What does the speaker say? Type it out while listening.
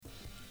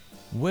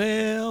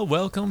Well,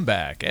 welcome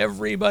back,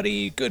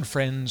 everybody, good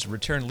friends,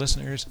 return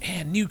listeners,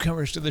 and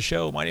newcomers to the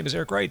show. My name is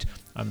Eric Wright.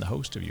 I'm the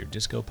host of your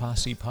Disco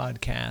Posse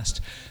podcast,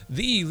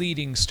 the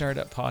leading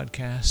startup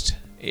podcast.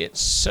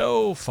 It's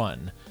so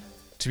fun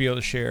to be able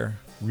to share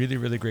really,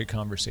 really great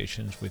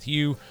conversations with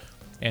you,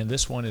 and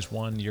this one is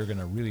one you're going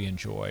to really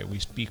enjoy. We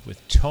speak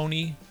with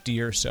Tony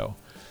D'Urso.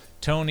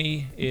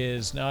 Tony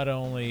is not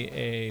only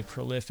a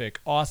prolific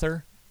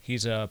author,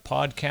 he's a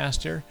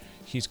podcaster.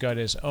 He's got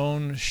his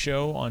own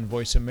show on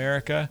Voice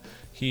America.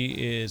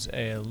 He is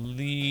a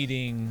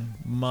leading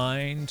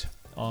mind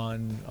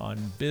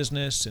on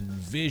business and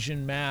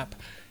vision map.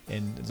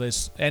 And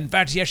in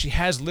fact, he actually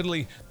has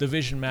literally the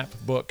vision map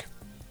book,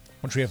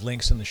 which we have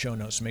links in the show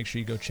notes. So make sure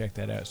you go check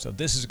that out. So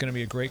this is going to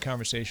be a great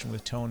conversation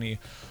with Tony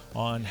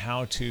on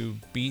how to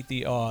beat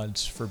the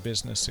odds for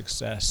business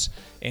success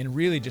and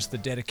really just the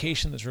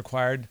dedication that's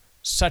required.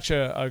 Such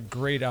a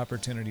great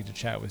opportunity to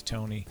chat with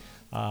Tony.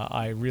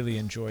 I really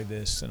enjoyed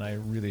this, and I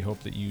really hope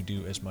that you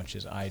do as much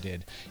as I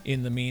did.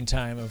 In the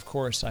meantime, of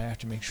course, I have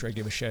to make sure I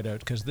give a shout out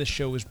because this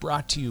show is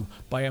brought to you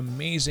by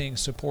amazing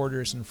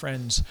supporters and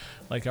friends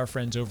like our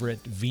friends over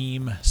at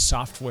Veeam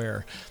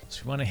Software. So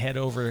if you want to head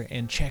over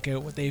and check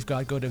out what they've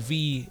got, go to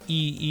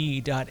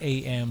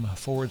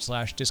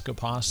VEE.am/Disco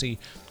Posse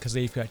because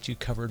they've got you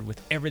covered with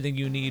everything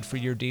you need for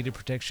your data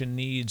protection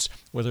needs,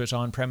 whether it's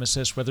on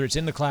premises, whether it's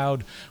in the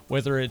cloud,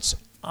 whether it's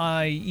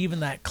even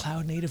that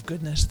cloud native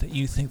goodness that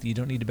you think that you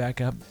don't need to back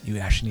up, you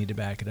actually need to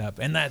back it up.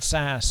 And that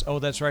SaaS, oh,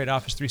 that's right,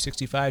 Office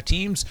 365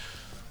 Teams.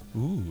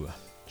 Ooh,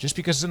 just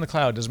because it's in the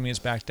cloud doesn't mean it's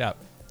backed up.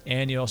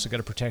 And you also got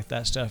to protect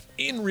that stuff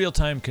in real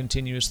time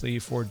continuously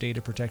for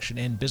data protection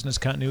and business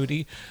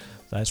continuity.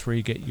 That's where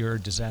you get your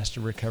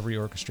disaster recovery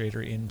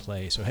orchestrator in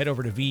play. So head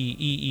over to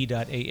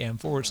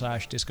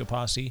VEE.am/Disco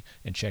Posse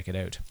and check it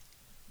out.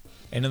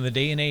 And in the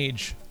day and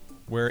age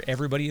where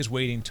everybody is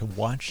waiting to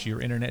watch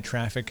your internet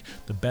traffic,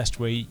 the best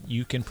way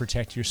you can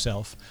protect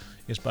yourself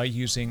is by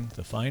using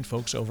the fine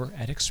folks over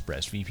at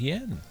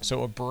ExpressVPN.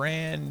 So a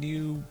brand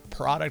new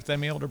product that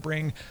I'm able to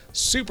bring.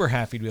 Super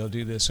happy to be able to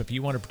do this. So if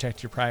you want to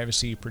protect your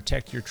privacy,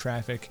 protect your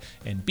traffic,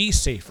 and be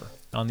safer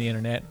on the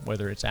internet,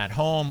 whether it's at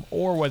home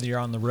or whether you're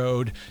on the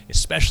road,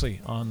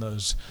 especially on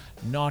those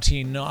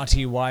naughty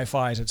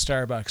Wi-Fi's at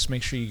Starbucks,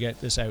 make sure you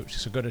get this out.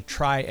 So go to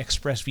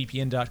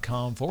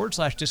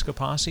tryexpressvpn.com/Disco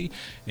Posse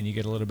and you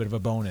get a little bit of a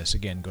bonus.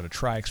 Again, go to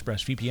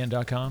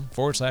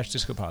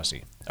tryexpressvpn.com/Disco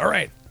Posse. All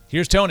right,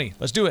 here's Tony.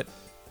 Let's do it.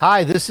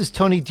 Hi, this is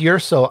Tony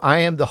D'Urso. I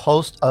am the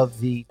host of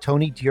the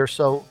Tony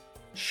D'Urso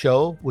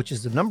Show, which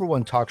is the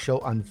 #1 talk show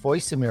on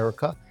Voice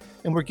America.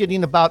 And we're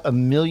getting about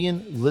 1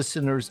 million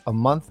listeners a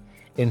month.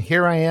 And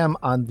here I am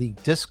on the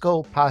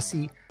Disco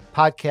Posse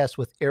podcast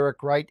with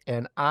Eric Wright,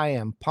 and I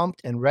am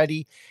pumped and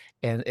ready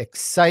and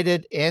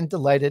excited and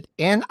delighted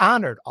and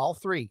honored, all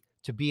three,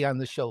 to be on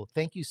the show.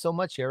 Thank you so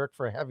much, Eric,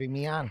 for having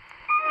me on.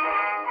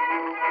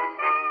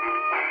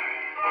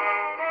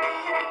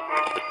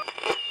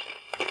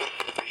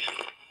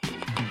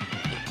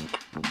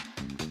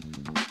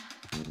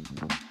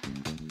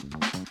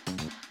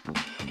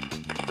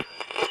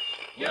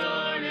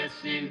 You're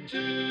listening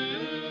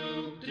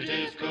to the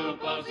Disco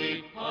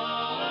Posse Podcast.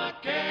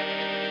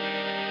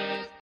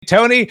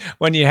 Tony,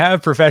 when you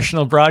have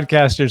professional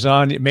broadcasters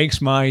on, it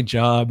makes my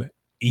job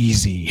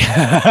easy.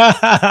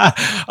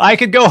 I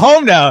could go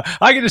home now.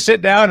 I could just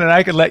sit down and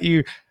I could let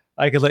you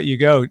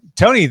go.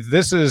 Tony,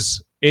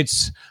 I'd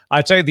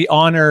say the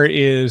honor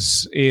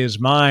is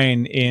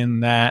mine in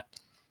that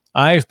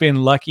I've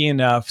been lucky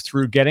enough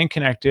through getting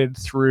connected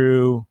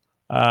through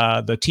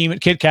the team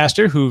at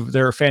Kitcaster,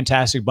 they're a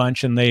fantastic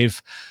bunch, and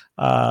they've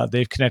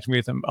connected me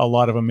with a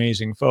lot of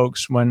amazing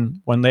folks.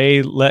 When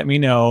they let me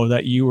know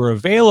that you were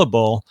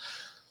available,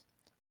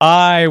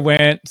 I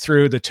went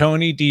through the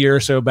Tony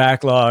D'Urso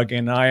backlog,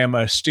 and I am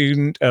a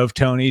student of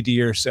Tony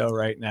D'Urso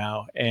right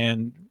now.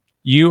 And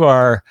you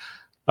are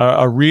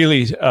a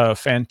really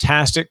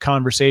fantastic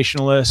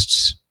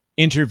conversationalist,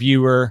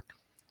 interviewer,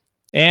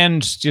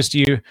 and just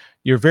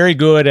you're very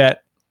good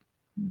at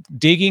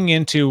digging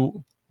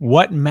into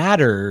what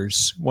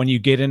matters when you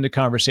get into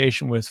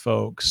conversation with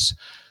folks.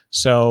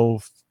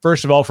 So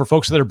first of all, for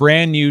folks that are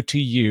brand new to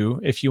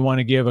you, if you want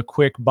to give a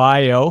quick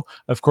bio,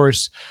 of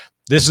course,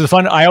 this is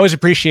fun. I always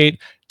appreciate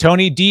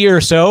Tony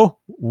D'Urso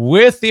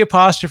with the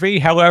apostrophe.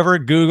 However,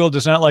 Google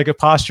does not like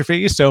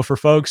apostrophes. So for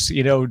folks,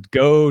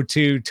 go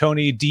to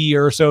Tony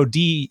D'Urso,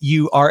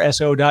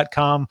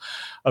 DURSO.com,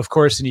 of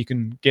course, and you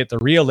can get the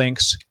real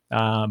links.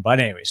 But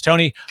anyways,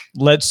 Tony,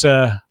 let's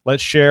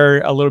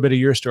share a little bit of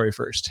your story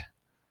first.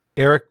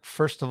 Eric,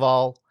 first of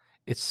all,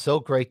 it's so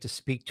great to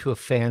speak to a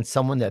fan,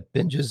 someone that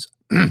binges,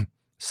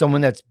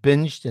 someone that's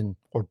binged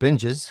or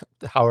binges,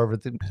 however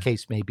the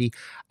case may be,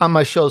 on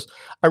my shows.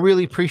 I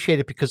really appreciate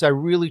it because I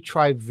really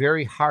try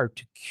very hard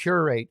to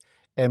curate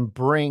and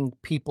bring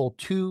people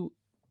to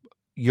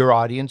your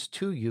audience,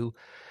 to you,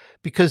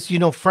 because,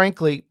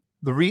 frankly,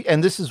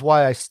 and this is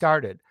why I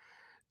started.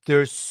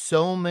 There's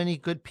so many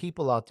good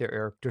people out there,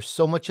 Eric. There's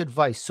so much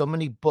advice, so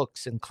many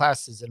books and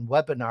classes and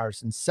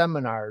webinars and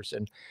seminars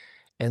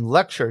and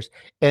lectures.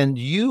 And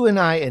you and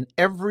I and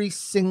every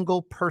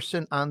single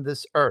person on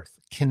this earth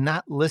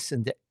cannot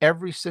listen to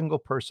every single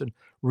person,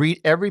 read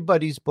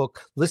everybody's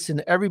book, listen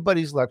to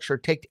everybody's lecture,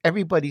 take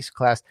everybody's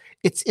class.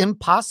 It's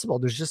impossible.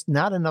 There's just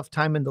not enough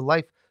time in the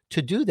life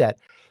to do that.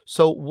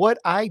 So what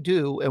I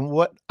do and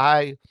what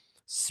I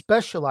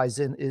specialize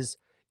in is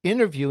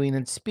interviewing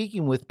and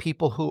speaking with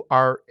people who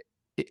are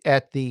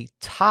at the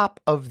top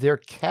of their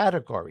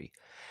category,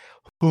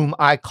 whom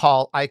I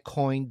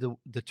coined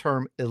the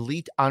term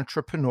elite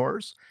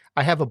entrepreneurs.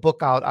 I have a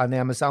book out on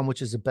Amazon,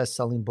 which is a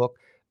best-selling book,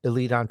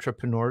 Elite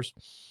Entrepreneurs.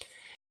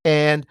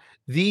 And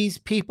these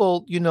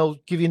people,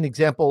 give you an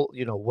example,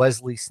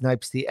 Wesley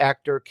Snipes, the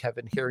actor,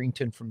 Kevin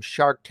Harrington from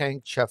Shark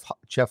Tank, Jeff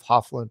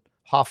Hoffman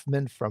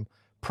from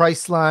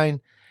Priceline,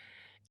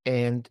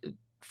 and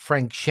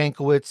Frank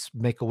Shankowitz,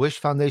 Make-A-Wish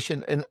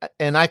Foundation.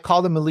 And I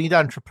call them elite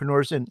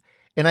entrepreneurs, and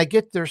I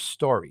get their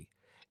story.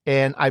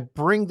 And I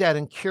bring that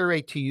and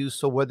curate to you.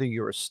 So whether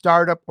you're a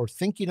startup or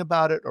thinking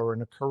about it or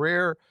in a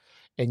career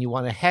and you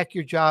want to hack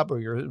your job or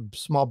you're a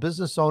small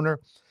business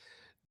owner,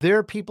 there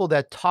are people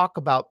that talk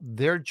about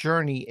their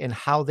journey and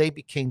how they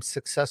became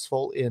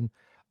successful in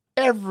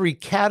every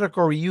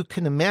category you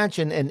can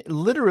imagine, and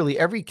literally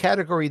every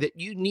category that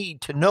you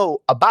need to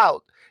know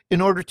about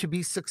in order to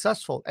be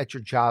successful at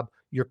your job,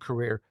 your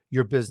career,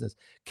 your business.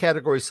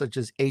 Categories such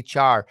as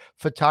HR,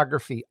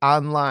 photography,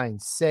 online,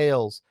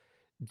 sales,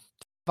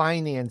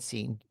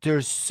 financing.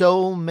 There's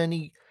so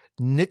many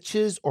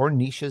niches or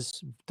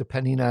niches,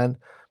 depending on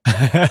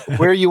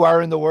where you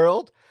are in the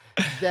world,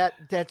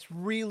 that's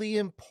really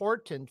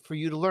important for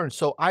you to learn.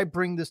 So I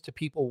bring this to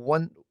people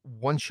one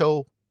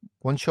show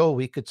a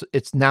week.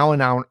 It's now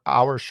an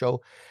hour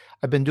show.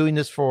 I've been doing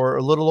this for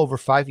a little over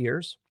 5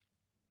 years.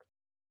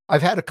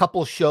 I've had a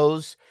couple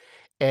shows,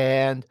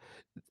 and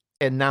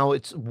now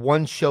it's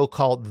one show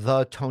called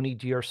The Tony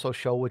D'Urso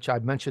Show, which I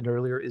mentioned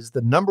earlier is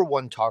the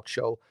 #1 talk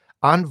show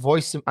on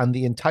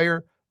the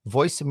entire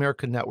Voice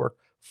America network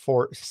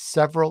for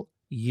several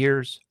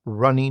years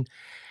running.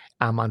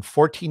 I'm on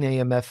 14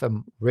 AM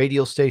FM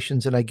radio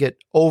stations, and I get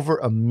over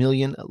 1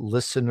 million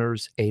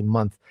listeners a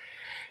month.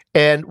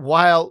 And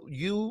while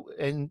you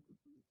and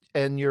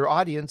your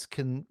audience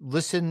can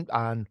listen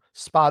on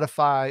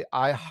Spotify,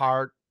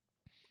 iHeart,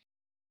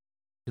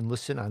 you can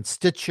listen on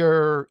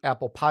Stitcher,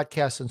 Apple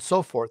Podcasts, and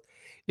so forth.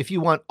 If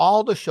you want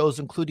all the shows,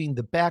 including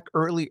the back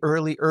early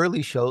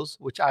shows,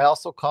 which I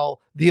also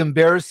call the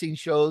embarrassing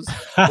shows,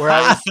 where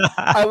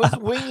I was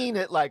winging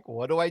it, like,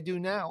 what do I do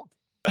now?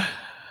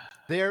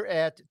 They're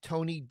at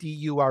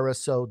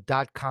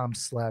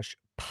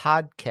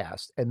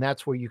TonyDURSO.com/podcast. And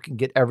that's where you can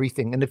get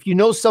everything. And if you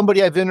know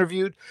somebody I've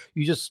interviewed,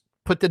 you just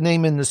put the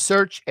name in the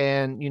search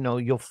and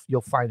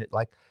you'll find it.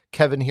 Like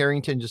Kevin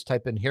Harrington, just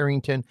type in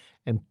Harrington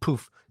and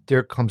poof,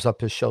 there comes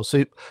up his show.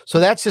 So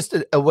that's just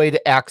a way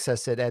to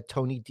access it at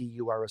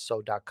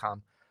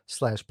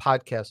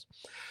TonyDURSO.com/podcast.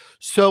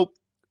 So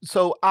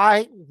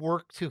I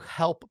work to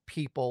help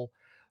people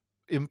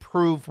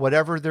improve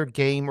whatever their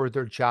game or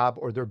their job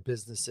or their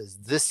business is.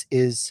 This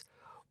is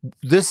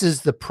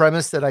the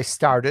premise that I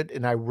started,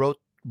 and I wrote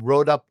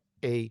up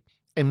a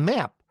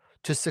map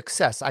to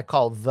success. I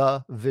call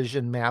The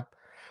Vision Map,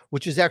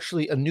 which is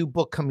actually a new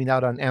book coming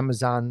out on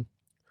Amazon.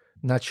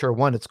 Not sure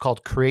when. It's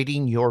called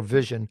Creating Your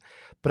Vision,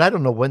 but I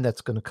don't know when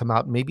that's going to come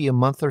out. Maybe a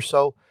month or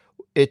so.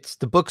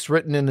 The book's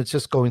written and it's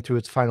just going through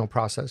its final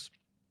process.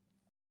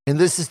 And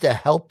this is to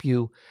help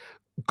you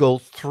go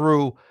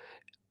through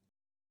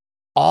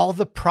all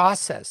the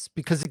process,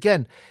 because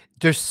again,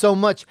 there's so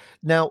much.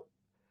 Now,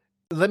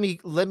 let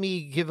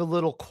me give a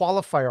little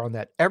qualifier on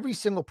that. Every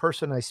single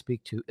person I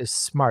speak to is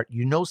smart.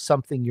 You know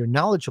something, you're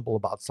knowledgeable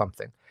about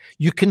something.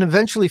 You can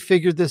eventually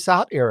figure this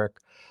out,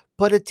 Eric,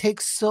 but it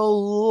takes so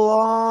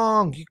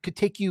long. It could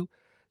take you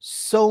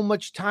so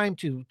much time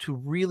to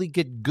really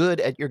get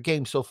good at your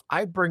game. So if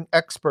I bring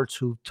experts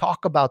who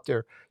talk about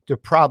their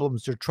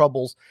problems, their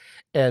troubles,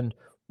 and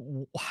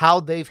how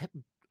they've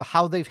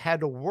had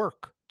to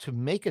work to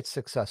make it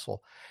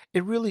successful,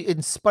 it really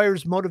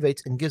inspires,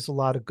 motivates, and gives a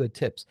lot of good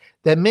tips.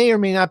 That may or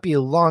may not be a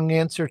long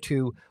answer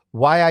to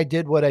why I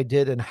did what I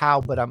did and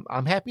how, but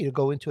I'm happy to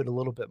go into it a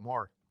little bit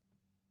more.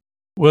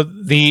 Well,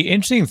 the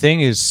interesting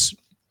thing is,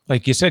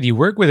 like you said, you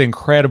work with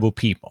incredible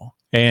people,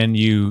 and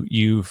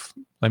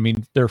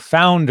they're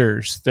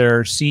founders,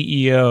 they're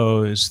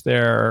CEOs,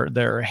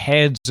 they're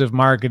heads of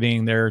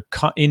marketing, they're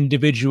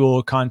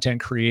individual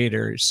content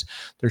creators,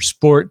 they're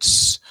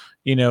sports,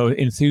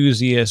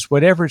 enthusiasts,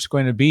 whatever it's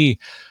going to be.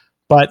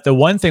 But the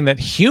one thing that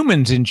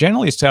humans in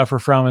generally suffer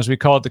from is we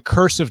call it the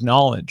curse of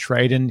knowledge,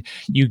 right? And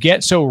you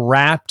get so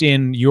wrapped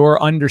in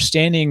your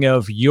understanding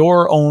of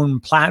your own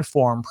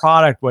platform,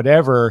 product,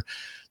 whatever,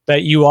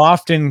 that you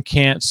often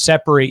can't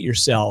separate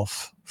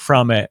yourself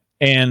from it.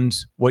 And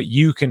what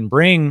you can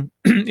bring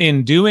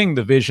in doing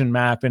the vision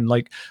map, and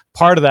like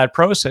part of that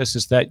process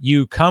is that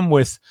you come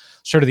with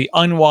sort of the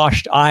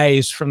unwashed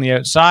eyes from the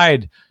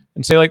outside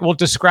and say, like, well,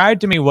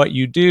 describe to me what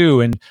you do.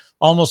 And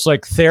almost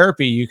like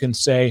therapy, you can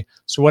say,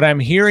 so what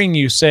I'm hearing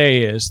you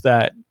say is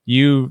that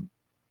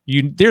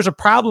there's a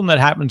problem that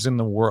happens in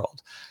the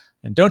world.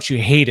 And don't you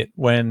hate it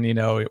when,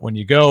 when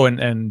you go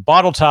and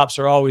bottle tops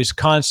are always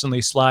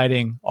constantly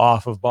sliding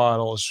off of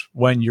bottles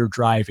when you're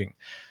driving.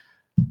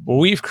 Well,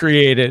 we've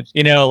created,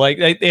 like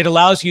it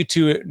allows you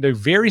to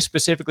very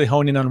specifically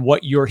hone in on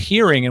what you're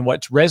hearing and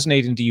what's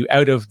resonating to you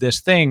out of this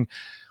thing.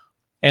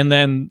 And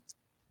then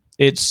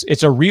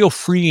it's a real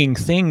freeing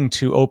thing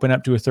to open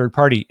up to a third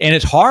party. And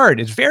it's hard.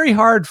 It's very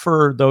hard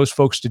for those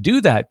folks to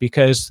do that,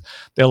 because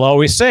they'll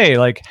always say,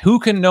 like, who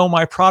can know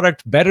my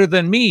product better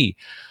than me?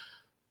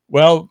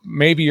 Well,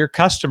 maybe your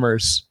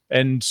customers.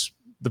 And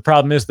the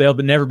problem is they'll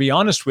never be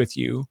honest with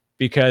you,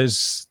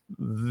 because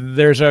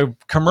there's a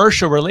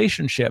commercial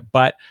relationship.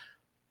 But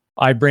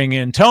I bring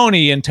in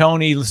Tony, and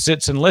Tony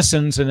sits and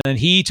listens, and then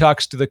he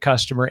talks to the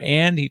customer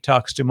and he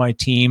talks to my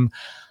team.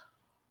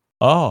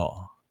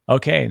 Oh,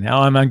 okay,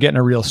 now I'm getting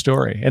a real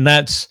story. And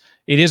it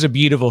is a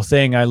beautiful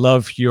thing. I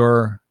love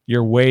your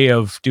way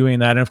of doing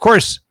that. And of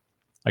course,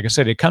 like I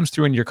said, it comes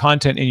through in your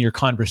content, in your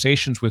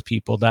conversations with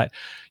people, that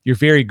you're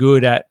very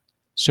good at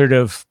sort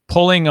of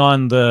pulling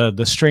on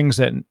the strings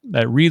that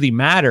really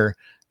matter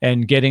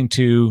and getting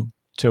to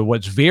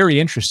what's very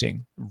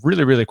interesting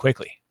really, really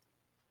quickly.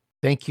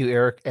 Thank you,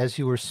 Eric. As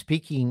you were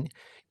speaking,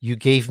 you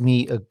gave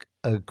me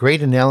a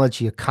great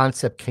analogy. A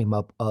concept came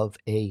up of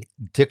a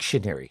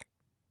dictionary.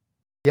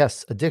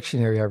 Yes, a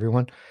dictionary,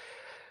 everyone.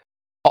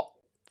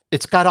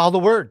 It's got all the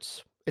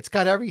words. It's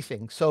got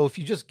everything. So if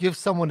you just give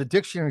someone a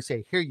dictionary and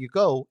say, here you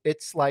go,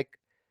 it's like,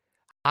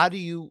 how do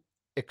you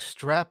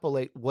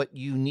extrapolate what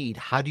you need?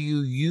 How do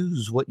you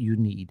use what you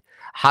need?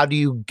 How do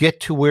you get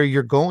to where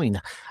you're going?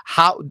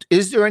 How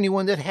is there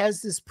anyone that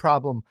has this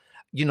problem?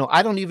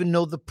 I don't even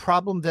know the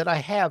problem that I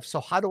have. So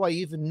how do I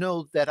even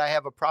know that I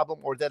have a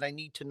problem, or that I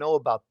need to know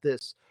about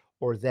this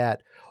or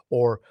that,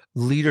 or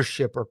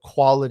leadership or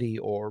quality,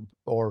 or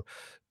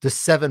the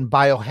 7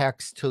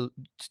 biohacks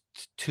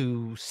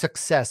to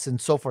success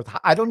and so forth?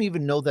 I don't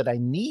even know that I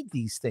need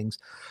these things.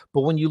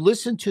 But when you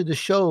listen to the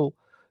show,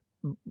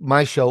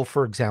 my show,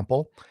 for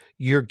example,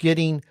 you're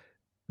getting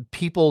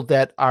people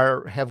that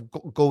have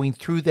going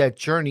through that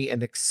journey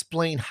and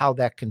explain how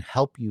that can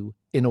help you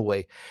in a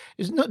way.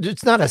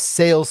 It's not a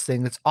sales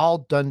thing. It's all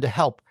done to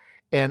help.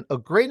 And a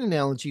great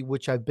analogy,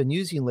 which I've been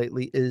using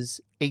lately, is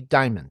a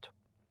diamond.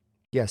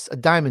 Yes, a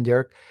diamond,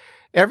 Eric.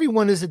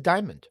 Everyone is a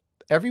diamond.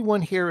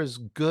 Everyone here is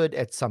good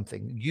at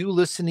something. You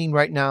listening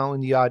right now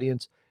in the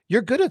audience,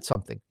 you're good at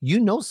something. You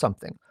know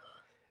something,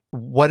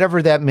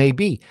 whatever that may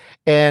be.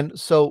 And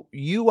so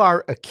you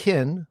are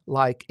akin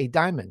like a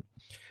diamond.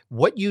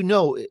 What you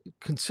know,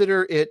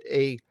 consider it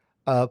a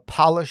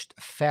polished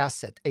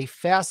facet. A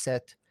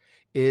facet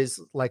is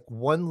like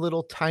one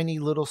little tiny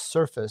little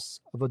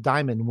surface of a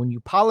diamond. When you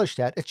polish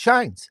that, it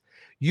shines.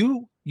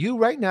 You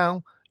right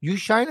now, you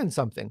shine in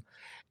something.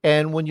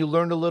 And when you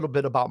learn a little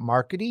bit about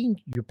marketing,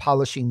 you're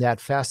polishing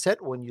that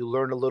facet. When you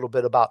learn a little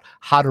bit about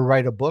how to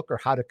write a book or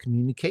how to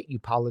communicate, you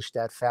polish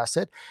that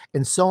facet,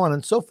 and so on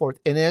and so forth.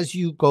 And as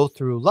you go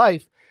through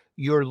life,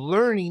 you're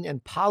learning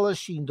and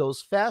polishing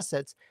those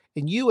facets.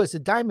 And you, as a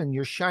diamond,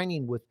 you're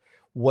shining with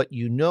what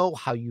you know,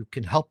 how you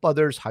can help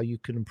others, how you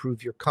can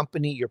improve your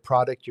company, your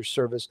product, your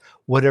service,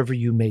 whatever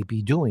you may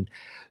be doing.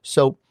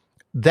 So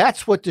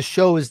that's what the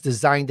show is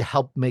designed to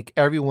help make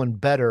everyone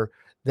better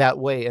that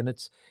way. And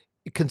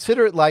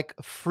consider it like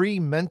free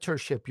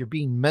mentorship. You're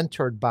being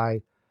mentored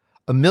by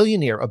a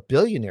millionaire, a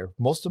billionaire.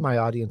 Most of my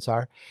audience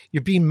are.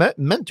 You're being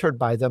mentored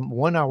by them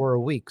 1 hour a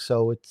week.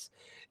 So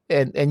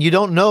and you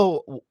don't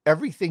know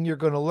everything you're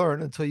going to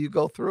learn until you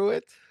go through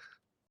it.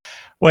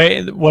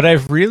 Well, what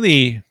I've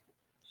really,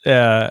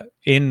 like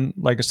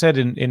I said,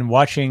 in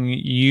watching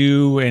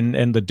you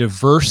and the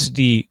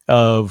diversity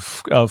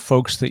of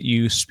folks that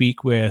you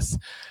speak with,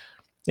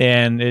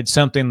 and it's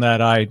something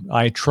that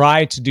I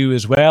try to do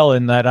as well,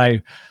 in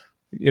that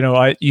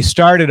you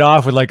started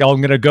off with like,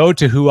 I'm going to go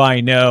to who I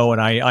know,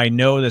 and I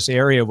know this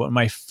area. One of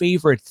my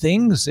favorite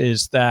things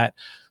is that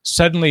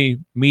suddenly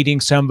meeting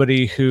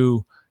somebody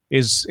who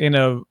is in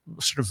a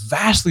sort of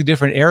vastly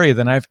different area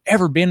than I've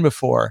ever been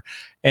before,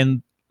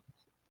 and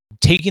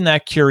taking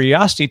that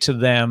curiosity to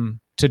them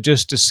to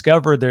just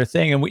discover their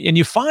thing. And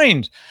you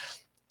find,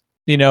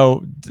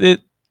 that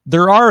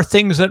there are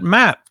things that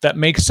map, that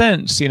make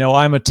sense.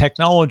 I'm a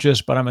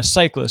technologist, but I'm a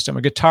cyclist. I'm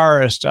a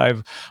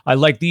guitarist. I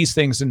like these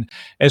things. And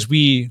as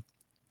you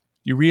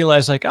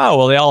realize, like, oh,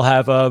 well, they all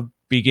have a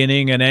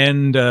beginning, an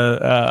end,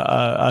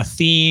 a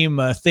theme,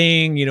 a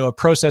thing, a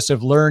process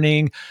of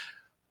learning.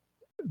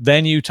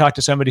 Then you talk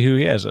to somebody who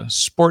is a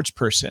sports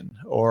person,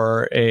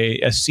 or a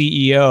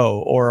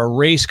CEO, or a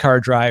race car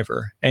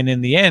driver. And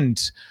in the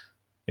end,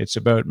 it's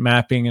about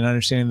mapping and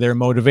understanding their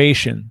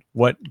motivation,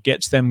 what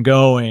gets them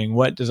going,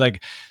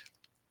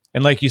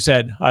 and like you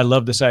said, I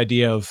love this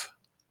idea of,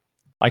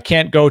 I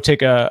can't go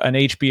take an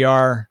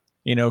HBR,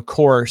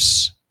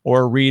 course,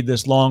 or read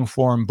this long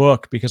form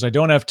book because I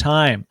don't have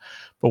time.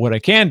 But what I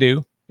can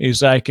do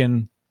is I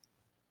can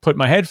put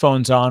my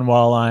headphones on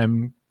while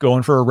I'm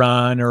going for a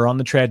run, or on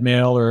the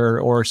treadmill,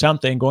 or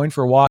something, going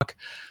for a walk,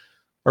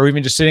 or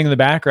even just sitting in the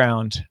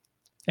background.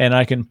 And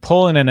I can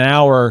pull in an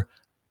hour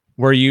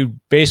where you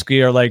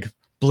basically are like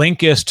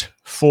Blinkist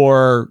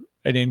for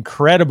an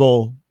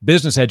incredible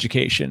business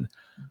education,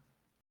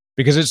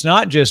 because it's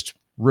not just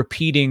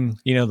repeating,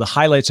 the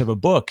highlights of a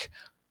book.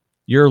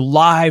 You're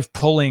live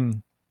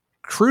pulling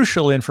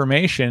crucial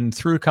information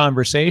through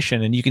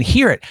conversation, and you can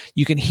hear it.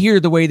 You can hear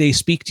the way they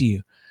speak to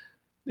you.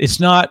 It's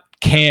not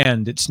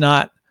canned.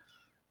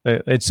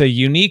 It's a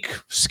unique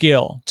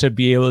skill to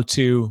be able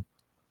to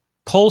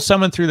pull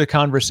someone through the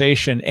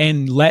conversation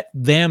and let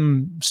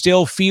them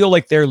still feel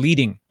like they're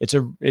leading. It's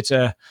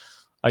a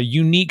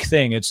unique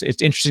thing. It's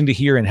interesting to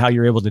hear and how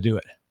you're able to do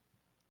it.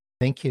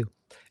 Thank you.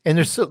 And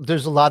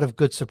there's a lot of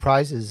good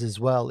surprises as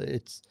well.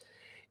 It's,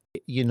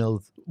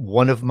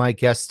 one of my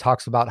guests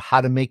talks about how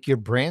to make your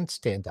brand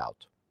stand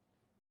out.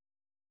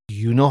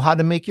 You know how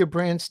to make your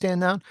brand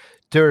stand out?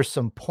 There are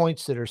some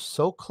points that are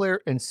so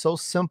clear and so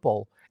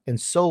simple and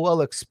so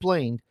well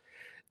explained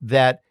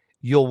that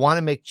you'll want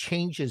to make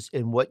changes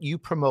in what you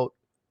promote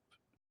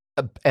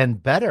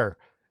and better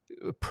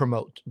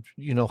promote,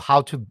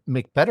 how to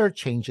make better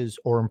changes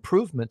or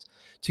improvements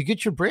to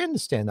get your brand to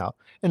stand out.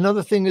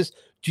 Another thing is,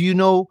 do you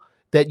know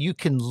that you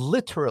can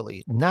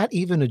literally, not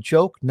even a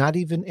joke, not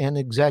even an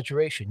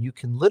exaggeration, you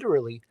can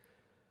literally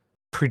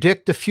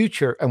predict the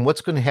future and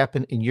what's going to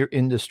happen in your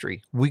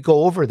industry? We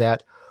go over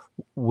that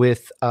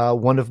with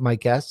one of my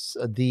guests,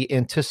 the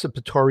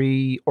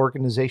Anticipatory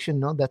Organization.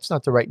 No, that's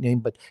not the right name,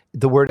 but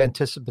the word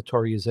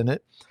anticipatory is in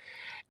it.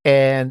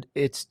 And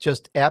it's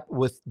just app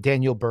with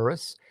Daniel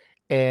Burris.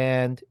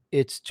 And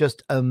it's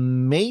just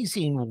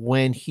amazing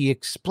when he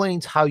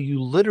explains how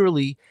you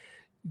literally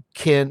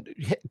can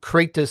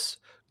create this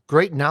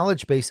great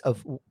knowledge base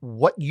of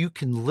what you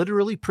can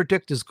literally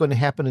predict is going to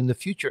happen in the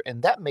future.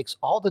 And that makes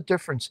all the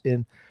difference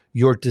in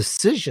your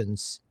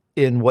decisions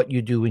in what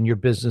you do in your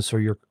business or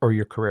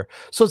your career.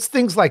 So it's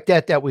things like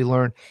that we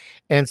learn.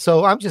 And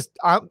so I'm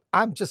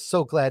just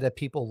so glad that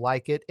people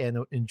like it and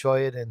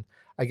enjoy it. And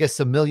I guess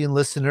 1 million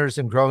listeners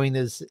and growing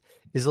is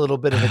a little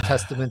bit of a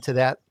testament to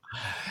that.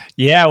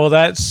 Yeah, well,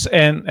 that's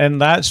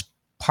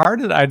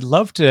part of it. I'd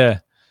love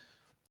to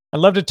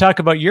talk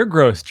about your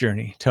growth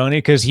journey, Tony,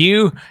 because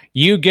you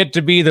get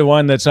to be the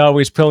one that's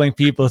always pulling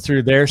people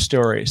through their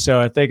story.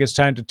 So I think it's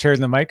time to turn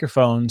the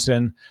microphones.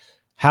 And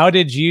how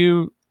did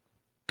you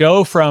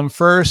go from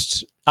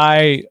first,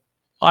 I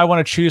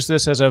want to choose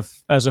this as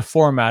a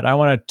format. I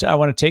want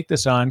to take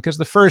this on, because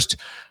the first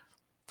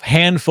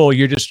handful,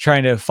 you're just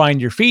trying to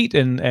find your feet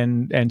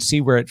and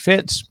see where it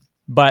fits.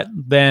 But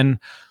then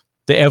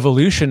the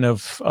evolution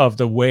of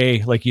the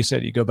way, like you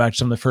said, you go back to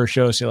some of the first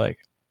shows, you're like,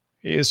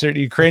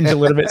 you cringe a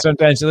little bit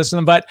sometimes to listen to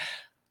them, but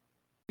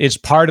it's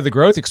part of the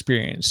growth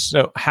experience.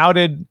 So how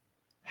did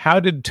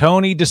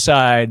Tony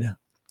decide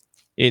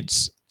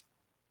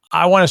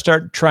I want to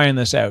start trying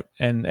this out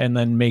and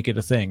then make it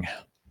a thing?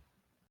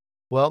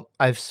 Well,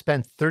 I've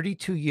spent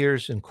 32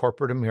 years in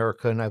corporate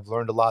America, and I've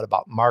learned a lot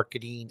about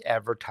marketing,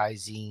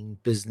 advertising,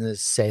 business,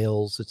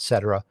 sales,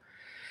 etc.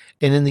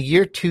 And in the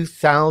year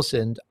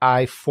 2000,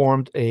 I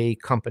formed a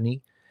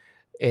company,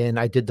 and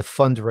I did the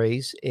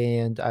fundraise,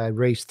 and I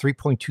raised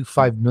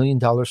 $3.25 million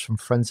from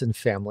friends and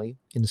family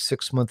in a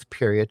 6-month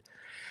period.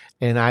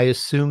 And I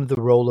assumed the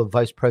role of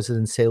vice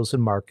president, sales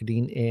and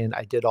marketing. And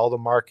I did all the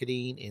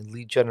marketing and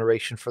lead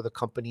generation for the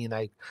company. And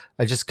I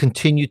just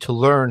continued to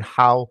learn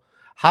how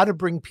to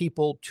bring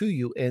people to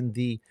you. And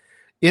the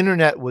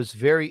internet was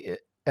very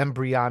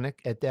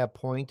embryonic at that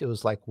point. It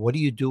was like, what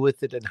do you do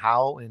with it and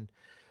how?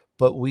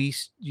 But we,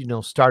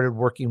 started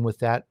working with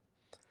that.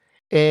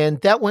 And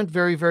that went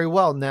very, very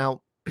well.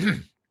 Now,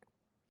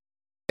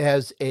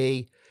 as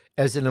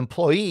an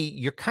employee,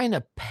 you're kind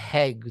of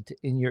pegged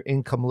in your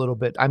income a little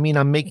bit. I mean,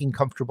 I'm making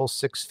comfortable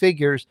 6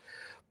 figures,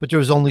 but there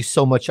was only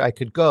so much I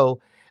could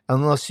go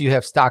unless you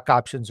have stock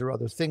options or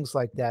other things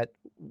like that.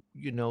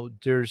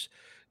 There's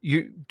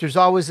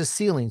always a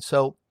ceiling.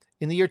 So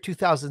in the year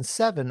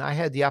 2007, I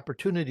had the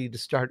opportunity to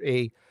start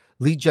a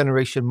lead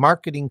generation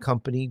marketing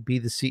company, be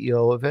the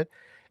CEO of it.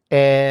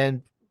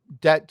 And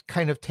that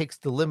kind of takes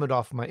the limit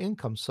off my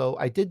income. So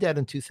I did that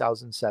in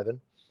 2007.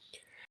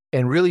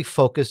 And really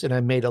focused, and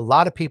I made a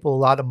lot of people a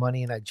lot of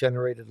money, and I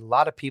generated a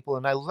lot of people,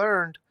 and I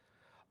learned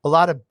a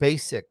lot of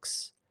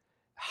basics,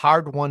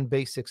 hard-won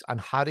basics on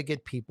how to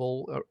get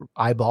people,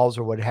 eyeballs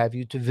or what have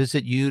you, to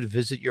visit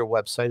your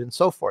website, and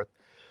so forth.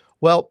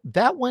 Well,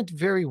 that went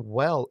very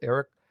well,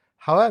 Eric.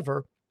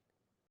 However,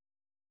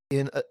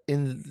 in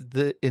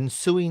the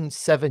ensuing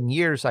 7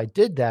 years I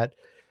did that,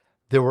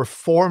 there were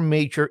 4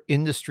 major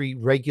industry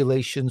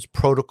regulations,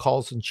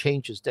 protocols, and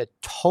changes that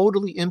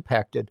totally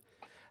impacted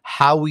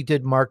how we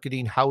did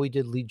marketing, how we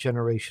did lead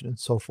generation, and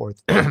so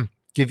forth.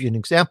 Give you an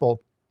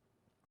example.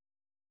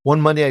 One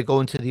Monday I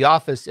go into the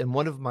office, and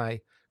one of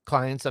my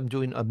clients, I'm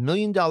doing $1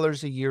 million a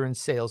year in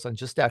sales on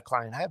just that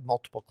client. I have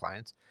multiple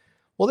clients.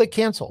 Well, they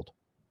canceled.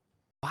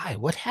 Why?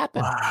 What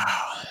happened?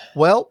 Wow.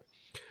 Well,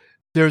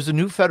 there's a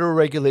new federal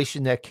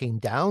regulation that came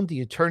down.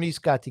 The attorneys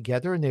got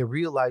together and they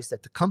realized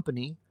that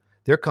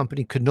their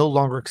company could no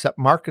longer accept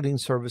marketing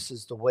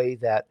services the way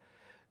that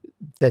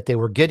they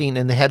were getting,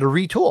 and they had to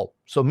retool.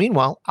 So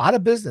meanwhile, out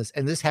of business.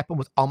 And this happened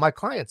with all my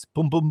clients.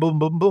 Boom, boom, boom,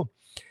 boom, boom.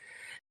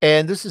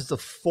 And this is the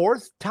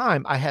fourth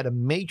time I had a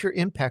major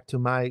impact to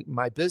my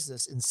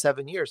business in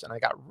 7 years, and I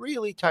got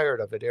really tired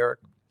of it, Eric.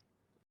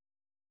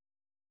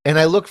 And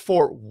I looked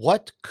for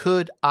what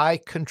could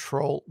I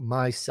control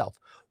myself?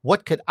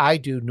 What could I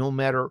do no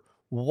matter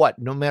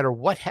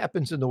what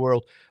happens in the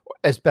world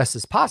as best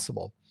as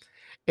possible?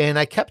 And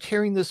I kept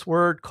hearing this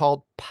word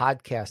called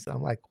podcast. And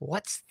I'm like,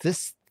 what's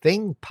this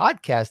thing,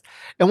 podcast?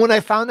 And when I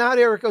found out,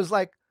 Eric, I was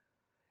like,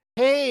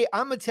 hey,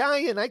 I'm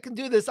Italian. I can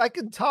do this. I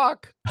can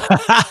talk.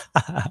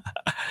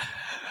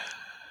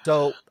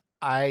 So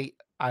I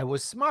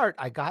was smart.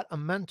 I got a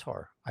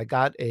mentor. I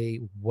got a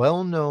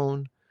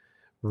well-known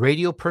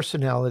radio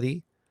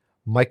personality,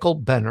 Michael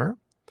Benner,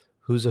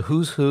 who's a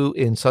who's who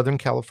in Southern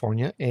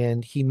California.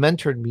 And he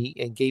mentored me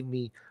and gave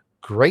me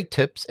great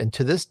tips, and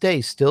to this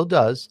day still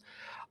does,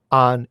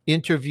 on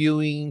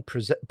interviewing,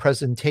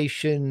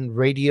 presentation,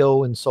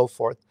 radio, and so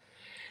forth.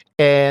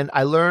 And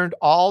I learned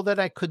all that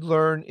I could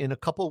learn in a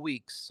couple of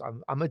weeks.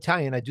 I'm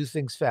Italian. I do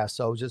things fast.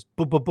 So just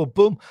boom, boom, boom,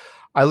 boom.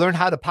 I learned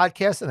how to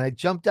podcast, and I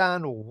jumped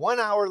on 1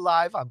 hour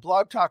live on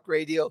Blog Talk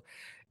Radio.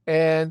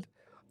 And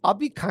I'll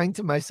be kind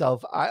to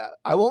myself.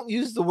 I won't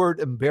use the word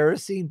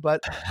embarrassing,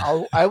 but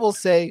I will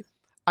say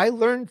I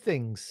learned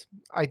things.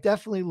 I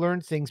definitely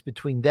learned things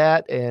between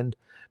that and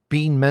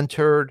being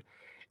mentored.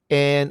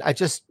 And I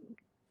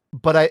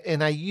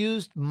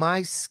used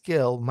my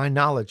skill, my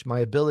knowledge, my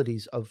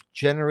abilities of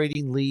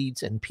generating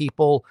leads and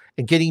people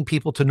and getting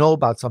people to know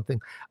about something.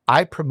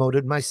 I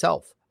promoted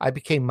myself. I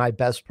became my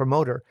best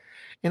promoter.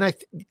 And I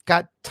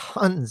got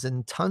tons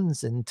and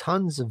tons and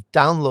tons of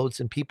downloads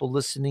and people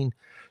listening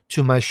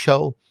to my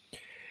show.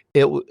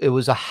 It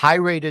was a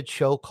high-rated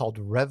show called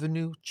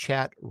Revenue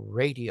Chat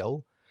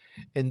Radio.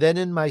 And then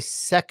in my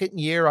second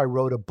year, I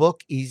wrote a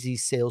book, Easy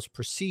Sales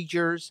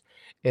Procedures,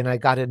 and I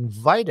got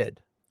invited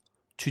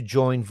to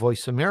join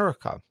Voice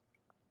America.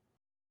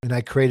 And I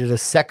created a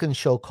second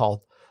show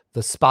called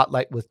The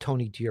Spotlight with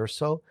Tony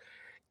D'Urso.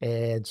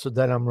 And so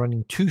then I'm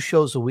running 2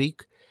 shows a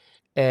week.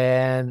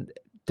 And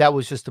that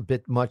was just a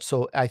bit much.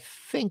 So I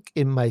think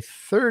in my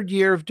third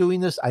year of doing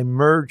this, I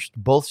merged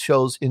both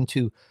shows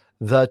into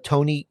the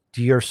Tony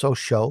D'Urso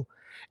Show.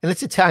 And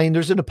it's Italian.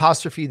 There's an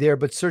apostrophe there,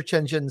 but search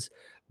engines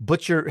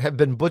have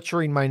been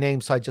butchering my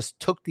name. So I just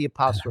took the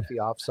apostrophe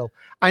off. So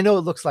I know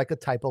it looks like a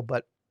typo,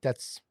 but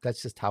that's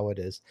just how it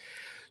is.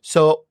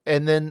 So,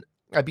 and then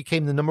I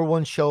became the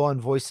 #1 show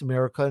on Voice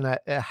America, and I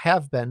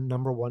have been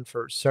 #1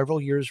 for several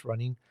years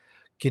running,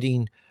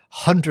 getting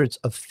hundreds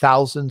of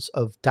thousands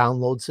of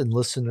downloads and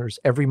listeners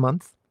every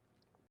month.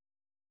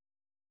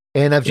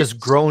 And I've just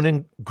grown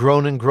and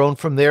grown and grown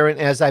from there. And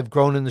as I've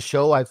grown in the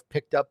show, I've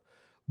picked up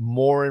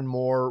more and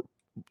more,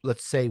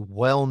 let's say,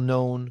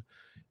 well-known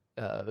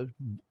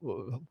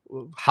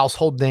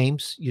household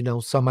names,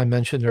 some I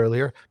mentioned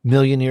earlier,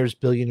 millionaires,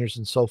 billionaires,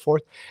 and so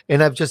forth.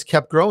 And I've just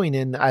kept growing,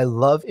 and I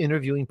love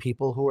interviewing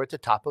people who are at the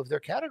top of their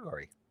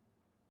category.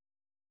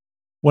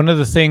 One of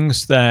the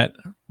things that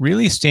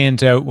really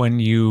stands out when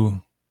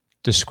you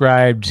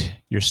described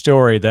your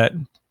story that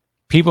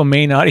people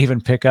may not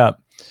even pick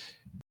up,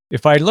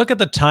 if I look at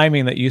the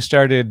timing that you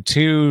started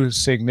 2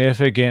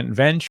 significant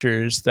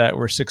ventures that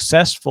were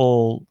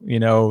successful,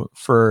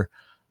 for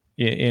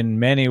in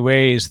many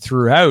ways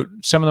throughout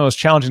some of the most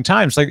challenging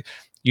times. Like,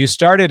 you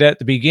started at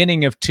the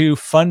beginning of 2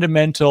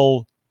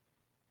 fundamental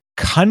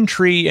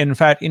country, in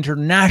fact,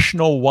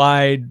 international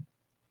wide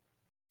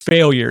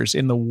failures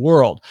in the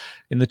world.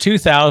 In the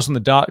 2000, the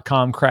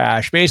dot-com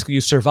crash, basically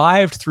you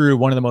survived through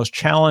one of the most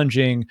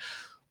challenging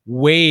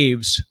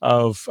waves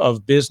of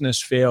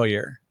business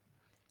failure.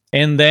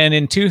 And then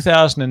in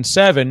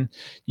 2007,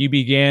 you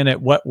began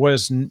at what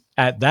was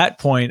at that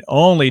point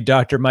only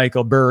Dr.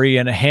 Michael Burry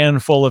and a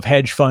handful of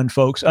hedge fund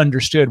folks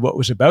understood what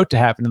was about to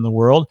happen in the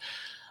world.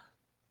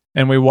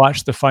 And we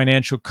watched the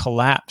financial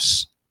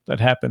collapse that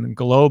happened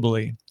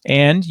globally.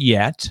 And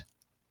yet,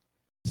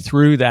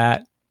 through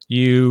that,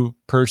 you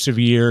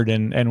persevered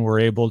and were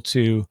able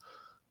to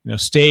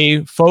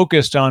stay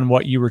focused on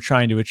what you were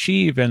trying to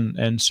achieve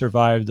and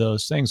survive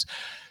those things.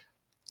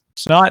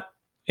 It's not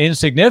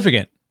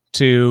insignificant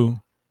to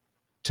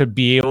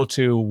be able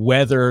to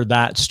weather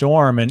that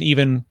storm. And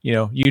even,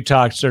 you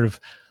talked sort of,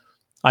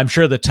 I'm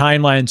sure the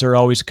timelines are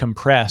always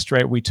compressed,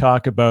 right? We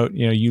talk about,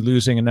 you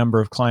losing a number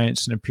of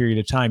clients in a period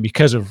of time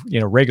because of,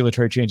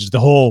 regulatory changes. The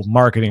whole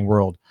marketing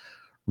world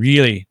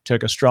really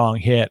took a strong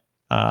hit.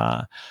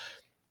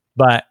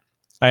 But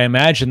I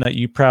imagine that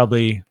you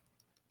probably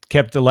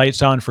kept the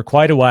lights on for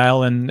quite a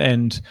while.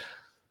 And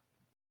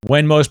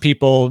when most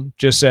people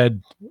just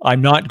said,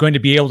 I'm not going to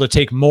be able to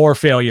take more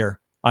failure,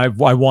 I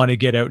want to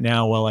get out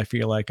now while I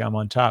feel like I'm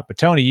on top. But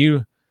Tony,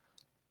 you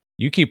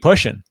keep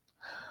pushing.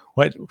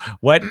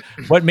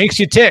 What makes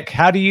you tick?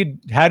 How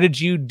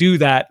did you do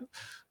that?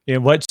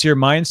 What's your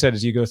mindset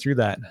as you go through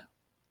that?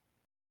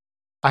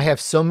 I have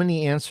so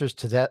many answers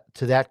to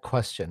that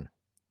question.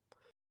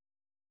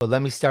 But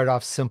let me start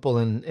off simple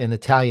in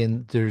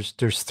Italian. There's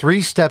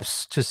 3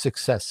 steps to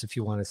success, if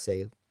you want to say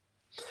it.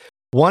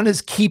 1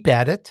 is keep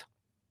at it.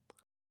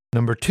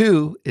 Number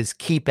 2 is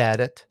keep at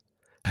it.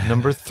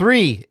 Number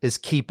 3 is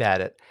keep at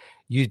it.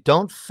 You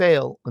don't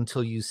fail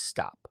until you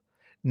stop.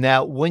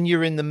 Now, when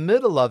you're in the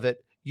middle of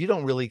it, you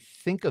don't really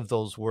think of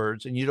those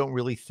words and you don't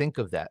really think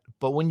of that.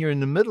 But when you're in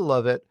the middle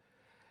of it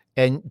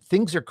and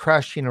things are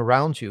crashing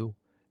around you,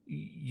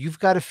 you've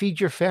got to feed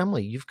your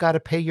family. You've got to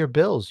pay your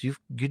bills. You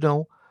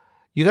know,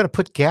 you got to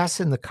put gas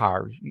in the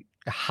car.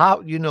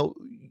 How,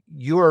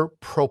 you're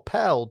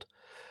propelled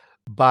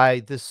by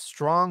this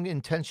strong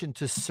intention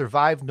to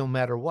survive no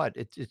matter what.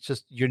 It's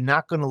just, you're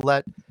not going to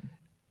let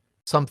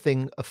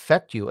something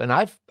affect you. And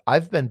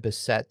I've been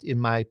beset in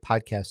my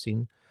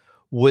podcasting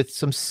with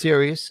some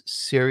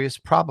serious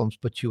problems,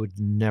 but you would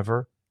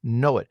never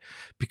know it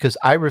because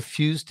I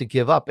refuse to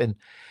give up.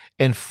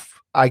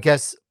 I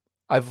guess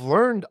I've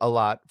learned a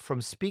lot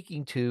from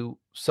speaking to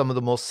some of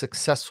the most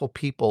successful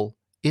people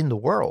in the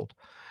world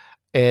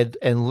and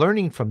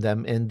learning from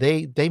them. And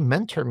they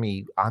mentor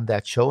me on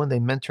that show, and they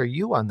mentor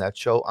you on that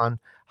show on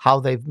how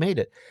they've made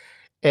it.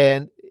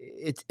 And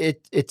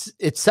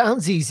it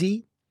sounds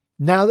easy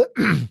now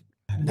that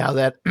now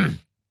that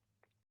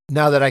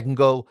now that I can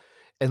go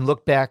and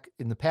look back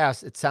in the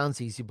past. It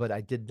sounds easy, but I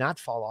did not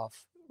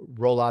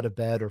roll out of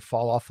bed or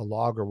fall off a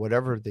log or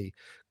whatever the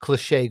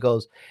cliche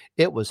goes.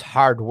 It was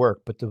hard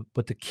work, but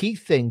the key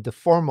thing, the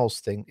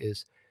foremost thing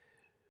is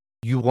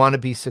you want to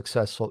be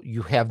successful.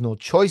 You have no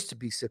choice to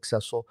be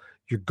successful.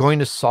 You're going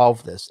to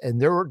solve this. And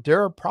there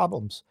are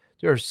problems.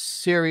 There are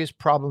serious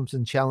problems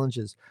and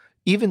challenges.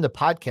 Even the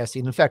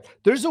podcasting. In fact,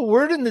 there's a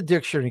word in the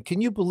dictionary.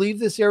 Can you believe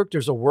this, Eric?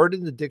 There's a word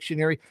in the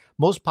dictionary.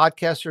 Most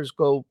podcasters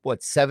go,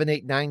 7,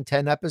 8, 9,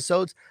 10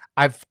 episodes.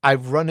 I've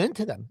run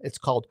into them. It's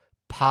called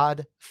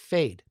pod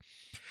fade.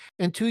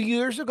 And 2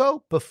 years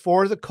ago,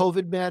 before the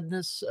COVID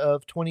madness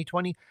of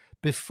 2020,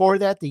 before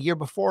that, the year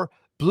before,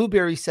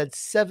 Blueberry said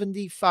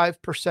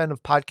 75%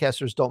 of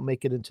podcasters don't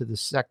make it into the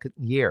second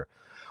year.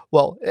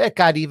 Well, it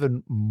got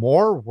even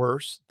more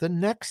worse the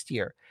next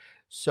year.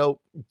 So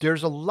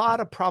there's a lot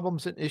of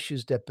problems and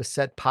issues that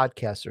beset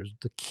podcasters.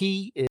 The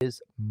key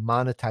is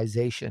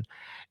monetization.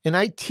 And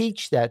I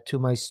teach that to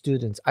my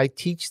students. I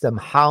teach them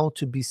how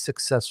to be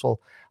successful,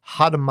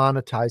 how to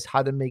monetize,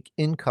 how to make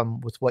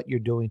income with what you're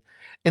doing.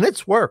 And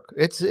it's work.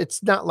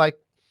 It's not like,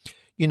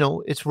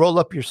 it's roll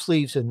up your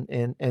sleeves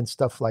and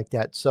stuff like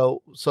that.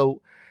 So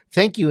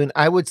thank you. And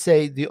I would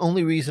say the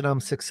only reason I'm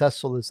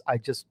successful is I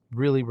just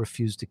really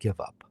refuse to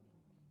give up.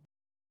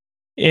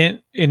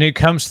 And it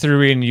comes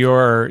through in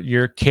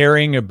your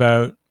caring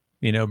about,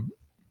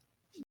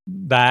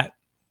 that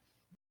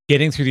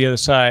getting through the other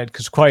side.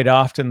 Because quite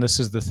often this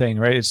is the thing,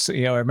 right? It's, I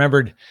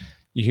remembered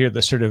you hear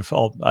the sort of,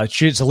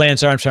 it's a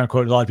Lance Armstrong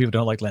quote. A lot of people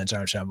don't like Lance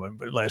Armstrong,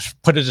 but let's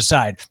put it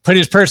aside, put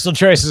his personal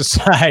choices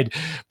aside.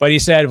 But he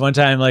said one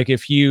time, like,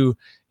 if you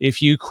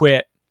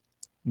quit,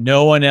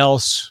 no one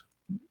else,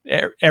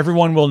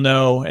 everyone will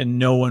know and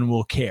no one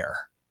will care.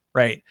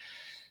 Right.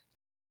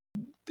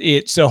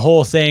 It's a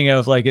whole thing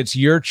of like, it's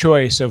your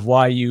choice of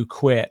why you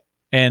quit.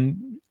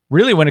 And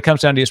really when it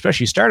comes down to,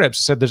 especially startups,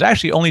 said there's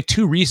actually only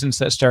 2 reasons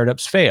that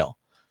startups fail.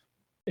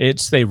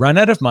 It's they run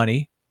out of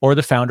money or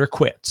the founder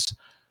quits.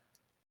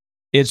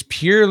 It's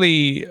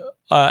purely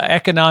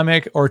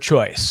economic or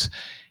choice.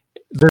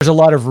 There's a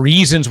lot of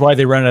reasons why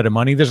they run out of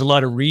money. There's a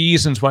lot of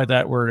reasons why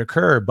that would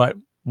occur. But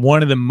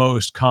one of the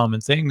most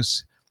common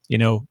things,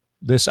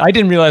 this, I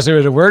didn't realize there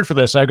was a word for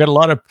this. I've got a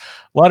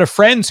lot of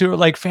friends who are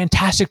like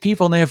fantastic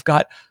people, and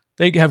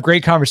they have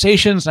great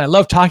conversations, and I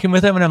love talking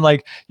with them. And I'm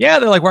like, yeah,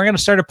 they're like, we're going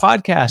to start a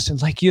podcast.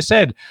 And like you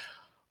said,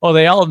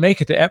 they all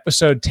make it to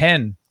episode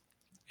 10.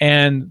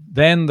 And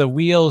then the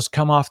wheels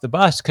come off the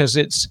bus because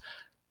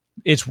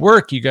it's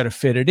work. You got to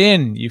fit it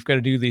in. You've got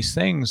to do these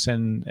things.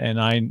 And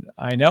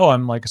I know,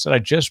 I'm like I said, I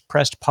just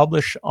pressed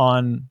publish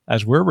on,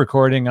 as we're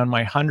recording, on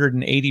my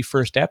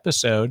 181st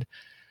episode.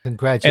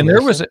 Congratulations. And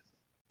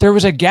there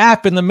was a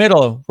gap in the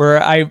middle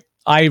where I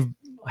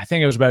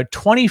think it was about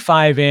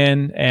 25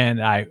 in, and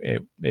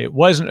it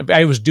wasn't,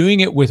 I was doing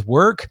it with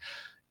work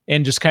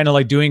and just kind of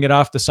like doing it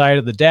off the side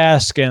of the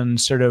desk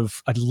and sort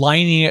of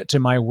aligning it to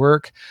my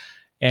work.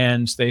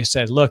 And they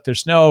said, look,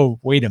 there's no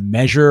way to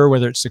measure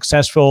whether it's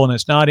successful and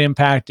it's not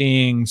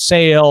impacting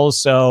sales.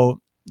 So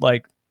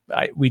like,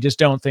 we just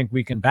don't think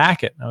we can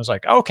back it. And I was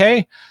like,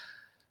 okay.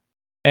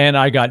 And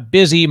I got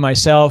busy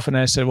myself, and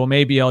I said, well,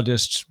 maybe I'll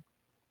just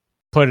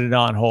put it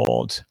on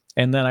hold.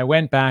 And then I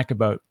went back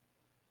about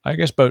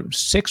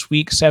 6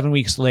 weeks, 7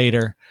 weeks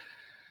later,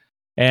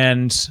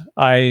 and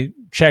I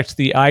checked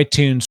the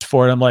iTunes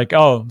for it. I'm like,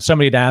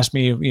 somebody had asked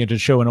me to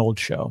show an old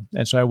show.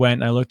 And so I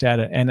went and I looked at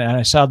it, and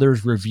I saw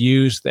there's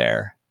reviews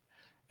there.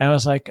 And I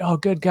was like, oh,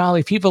 good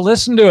golly, people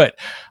listen to it.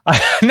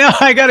 Now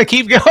I got to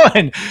keep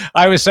going.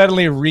 I was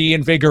suddenly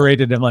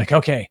reinvigorated. I'm like,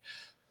 okay,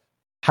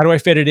 how do I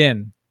fit it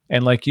in?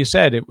 And like you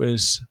said,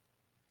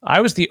 I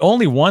was the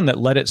only one that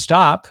let it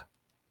stop.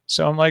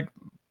 So I'm like,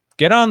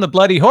 get on the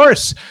bloody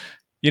horse,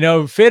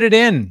 fit it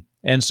in.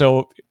 And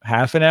so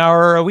half an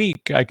hour a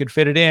week, I could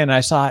fit it in.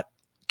 I thought,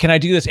 can I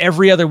do this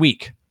every other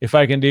week? If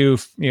I can do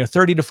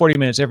 30 to 40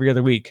 minutes every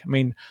other week, I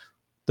mean,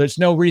 there's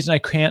no reason I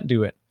can't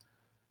do it.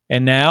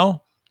 And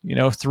now,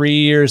 3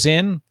 years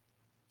in,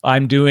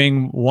 I'm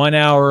doing 1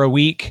 hour a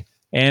week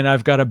And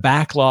I've got a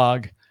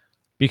backlog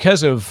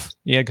because of,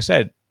 like I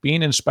said,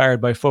 being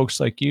inspired by folks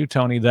like you,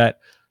 Tony, that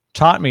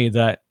taught me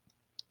that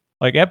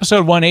like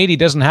episode 180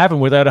 doesn't happen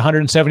without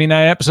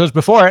 179 episodes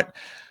before it.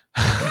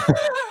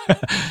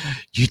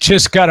 You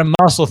just got to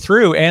muscle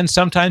through. And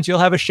sometimes you'll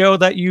have a show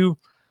that you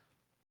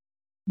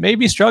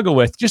maybe struggle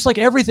with, just like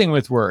everything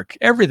with work,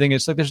 everything.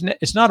 It's like,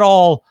 it's not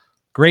all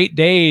great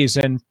days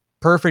and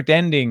perfect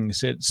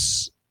endings.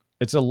 It's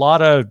a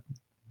lot of,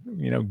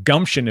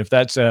 gumption, if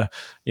that's a,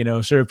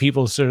 sort of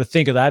people sort of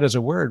think of that as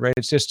a word, right?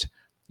 It's just,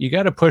 you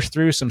got to push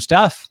through some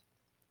stuff,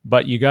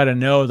 but you got to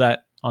know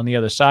that on the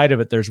other side of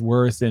it, there's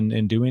worth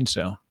in doing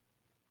so.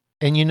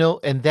 And,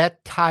 and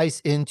that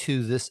ties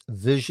into this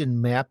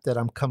vision map that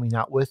I'm coming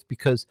out with,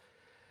 because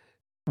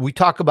we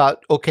talk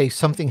about, okay,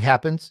 something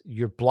happens,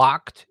 you're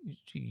blocked,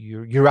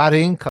 you're out of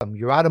income,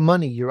 you're out of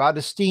money, you're out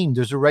of steam,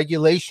 there's a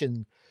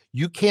regulation,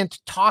 you can't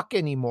talk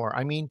anymore.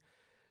 I mean,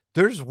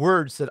 there's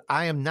words that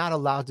I am not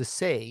allowed to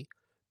say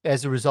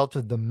as a result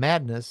of the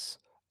madness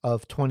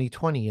of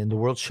 2020 and the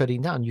world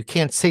shutting down. You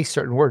can't say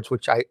certain words,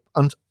 which I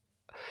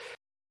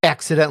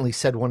accidentally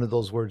said one of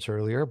those words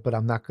earlier, but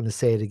I'm not going to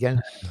say it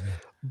again.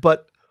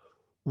 But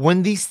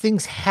when these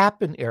things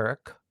happen,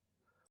 Eric,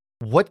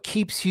 what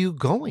keeps you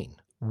going?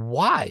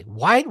 Why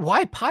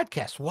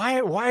podcast? Why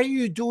are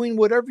you doing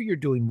whatever you're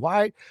doing?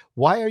 Why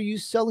are you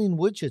selling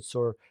widgets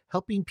or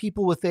helping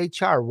people with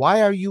HR?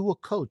 Why are you a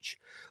coach?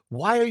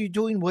 Why are you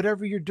doing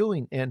whatever you're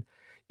doing? And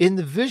in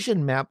the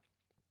vision map,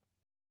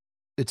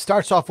 it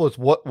starts off with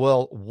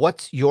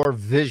what's your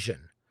vision?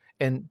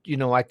 And,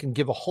 I can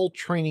give a whole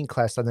training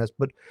class on this,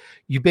 but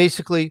you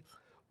basically,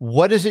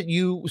 what is it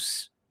you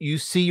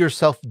see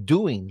yourself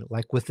doing,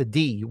 like with a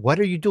D? What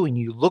are you doing?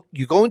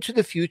 You go into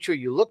the future,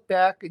 you look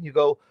back and you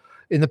go,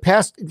 in the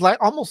past,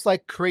 almost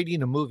like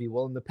creating a movie.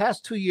 Well, in the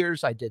past 2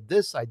 years, I did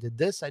this, I did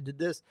this, I did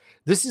this.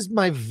 This is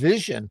my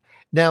vision.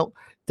 Now,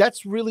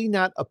 that's really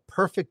not a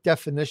perfect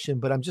definition,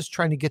 but I'm just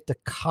trying to get the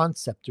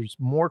concept. There's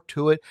more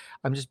to it.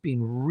 I'm just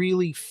being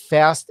really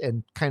fast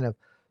and kind of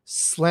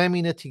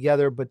slamming it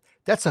together, but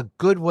that's a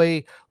good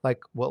way.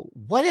 Like, well,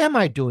 what am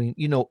I doing,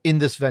 in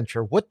this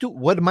venture? What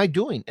am I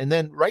doing? And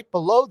then right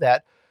below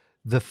that,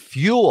 the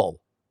fuel,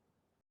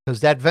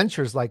 because that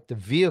venture is like the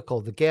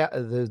vehicle,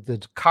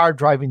 the car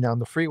driving down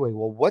the freeway.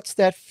 Well, what's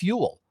that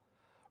fuel?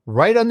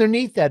 Right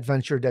underneath that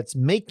venture that's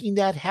making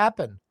that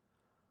happen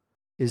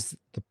is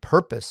the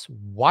purpose.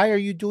 Why are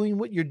you doing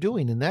what you're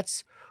doing? And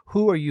that's,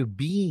 who are you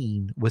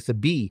being with a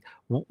B?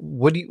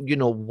 What do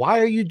why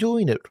are you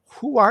doing it?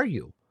 Who are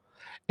you?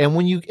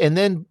 And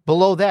then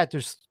below that,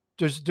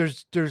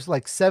 there's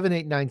like 7,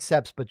 8, 9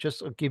 steps, but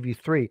just I'll give you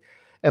 3.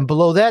 And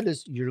below that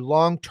is your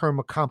long-term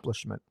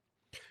accomplishment,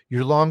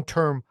 your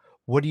long-term,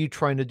 what are you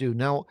trying to do?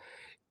 Now,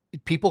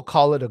 people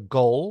call it a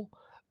goal.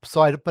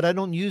 But I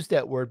don't use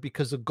that word,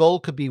 because a goal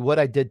could be what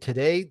I did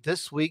today,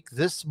 this week,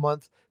 this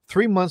month,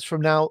 3 months from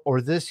now,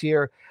 or this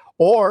year,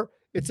 or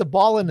it's a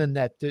ball in the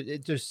net.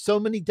 There's so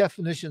many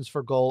definitions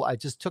for goal. I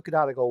just took it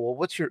out. I go, well,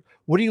 what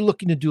are you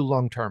looking to do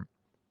long-term?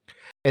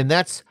 And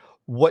that's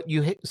what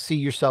you see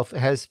yourself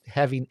as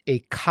having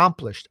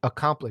accomplished.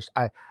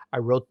 I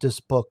wrote this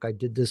book. I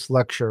did this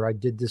lecture. I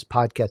did this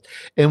podcast.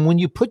 And when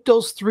you put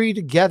those 3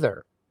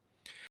 together,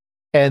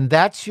 and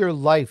that's your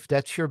life,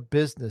 that's your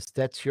business,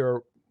 that's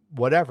your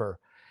whatever,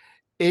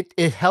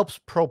 it helps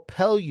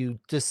propel you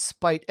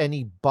despite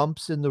any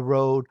bumps in the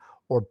road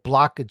or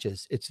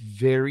blockages. It's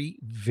very,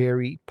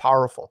 very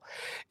powerful.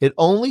 It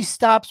only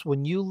stops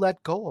when you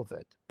let go of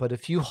it. But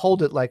if you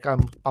hold it, like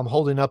I'm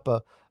holding up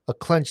a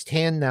clenched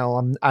hand now,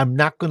 I'm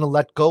not going to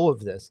let go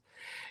of this.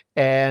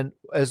 And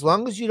as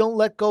long as you don't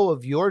let go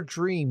of your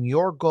dream,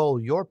 your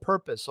goal, your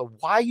purpose of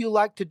why you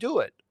like to do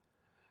it,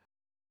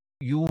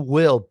 you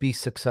will be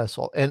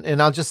successful. And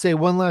I'll just say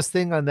one last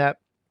thing on that,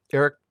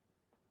 Eric.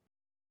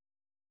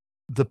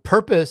 The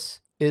purpose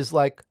is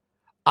like,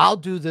 I'll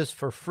do this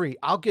for free.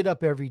 I'll get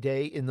up every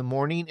day in the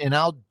morning and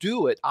I'll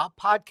do it. I'll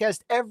podcast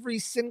every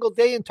single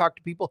day and talk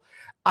to people.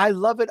 I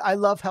love it. I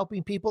love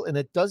helping people. And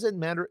it doesn't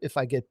matter if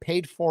I get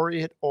paid for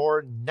it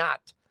or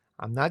not.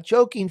 I'm not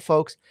joking,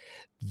 folks.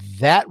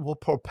 That will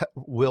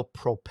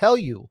propel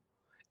you,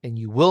 and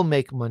you will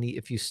make money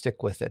if you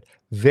stick with it.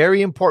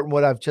 Very important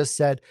what I've just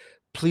said.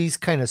 Please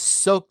kind of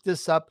soak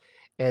this up.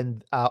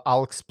 And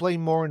I'll explain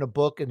more in a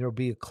book, and there'll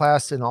be a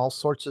class and all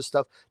sorts of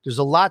stuff. There's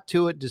a lot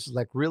to it. This is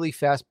like really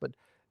fast, but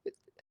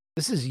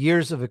this is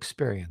years of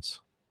experience.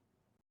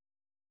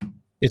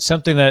 It's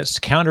something that's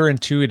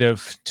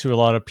counterintuitive to a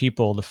lot of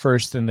people. The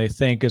first thing they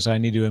think is, I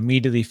need to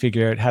immediately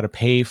figure out how to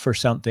pay for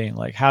something.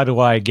 Like, how do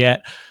I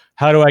get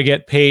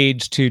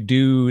paid to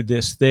do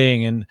this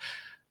thing? And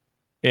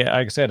yeah,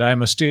 like I said,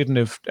 I'm a student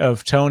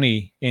of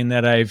Tony, in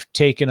that I've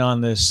taken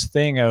on this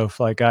thing of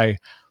like,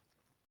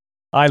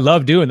 I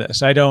love doing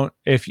this. I don't,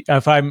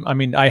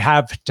 I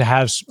happen to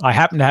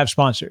have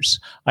sponsors.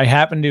 I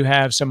happen to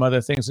have some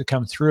other things that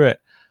come through it,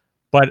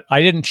 but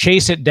I didn't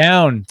chase it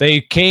down.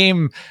 They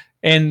came,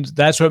 and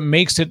that's what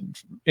makes it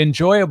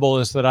enjoyable,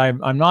 is that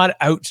I'm not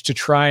out to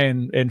try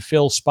and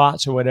fill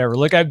spots or whatever.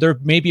 Like, there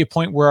may be a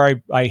point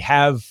where I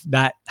have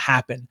that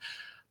happen,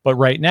 But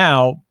right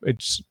now,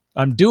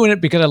 I'm doing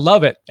it because I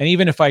love it. And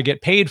even if I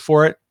get paid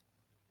for it,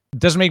 it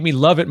doesn't make me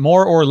love it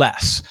more or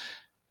less.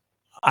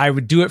 I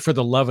would do it for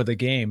the love of the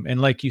game. And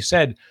like you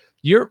said,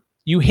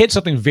 you hit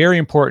something very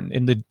important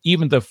in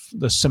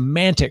the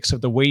semantics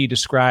of the way you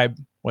describe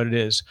what it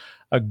is.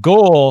 A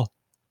goal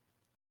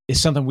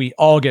is something we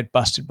all get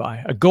busted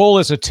by. A goal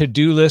is a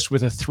to-do list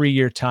with a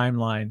 3-year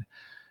timeline.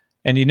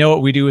 And you know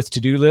what we do with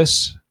to-do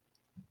lists?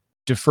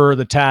 Defer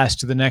the task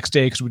to the next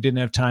day because we didn't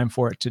have time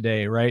for it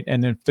today, right?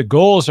 And if the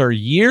goals are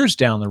years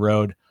down the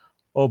road,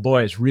 oh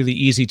boy, it's really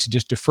easy to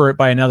just defer it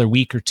by another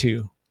week or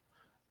two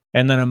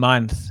and then a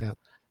month. Yeah.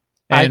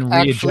 And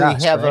I actually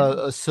readjust, have right?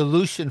 a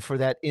solution for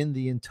that in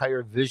the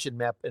entire vision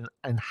map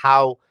and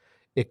how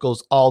it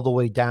goes all the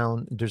way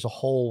down. There's a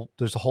whole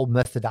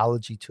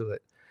methodology to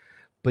it.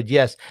 But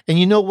yes, and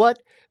you know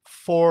what?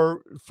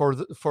 For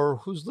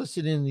who's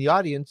listening in the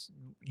audience,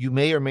 you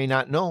may or may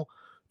not know,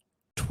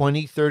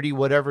 20, 30,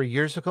 whatever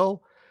years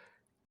ago,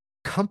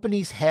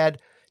 companies had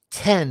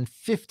 10,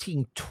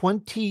 15,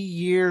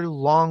 20-year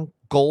long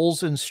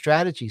goals and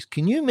strategies.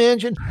 Can you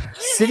imagine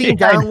sitting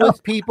Yeah, I down know.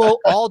 with people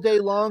all day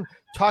long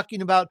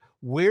talking about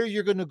where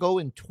you're going to go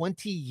in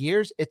 20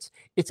 years? It's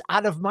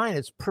out of mind.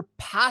 It's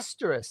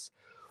preposterous.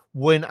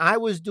 When I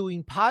was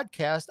doing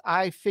podcasts,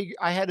 I figured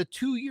I had a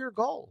 2-year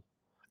goal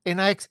and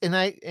I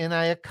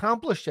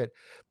accomplished it.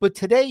 But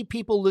today,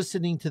 people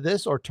listening to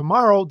this or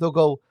tomorrow, they'll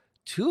go,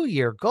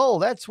 2-year goal.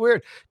 That's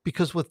weird,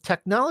 because with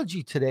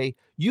technology today,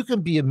 you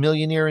can be a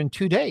millionaire in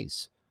 2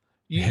 days.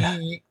 Yeah.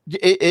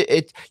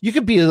 You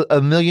could be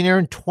a millionaire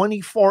in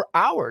 24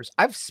 hours.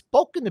 I've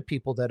spoken to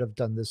people that have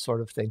done this sort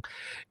of thing.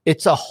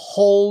 It's a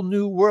whole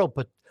new world,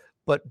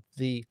 but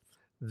the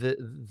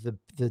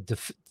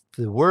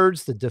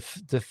words,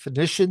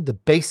 definition, the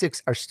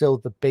basics are still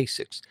the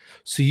basics.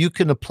 So you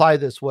can apply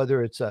this,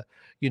 whether it's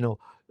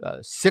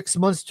 6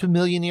 months to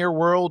millionaire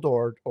world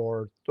or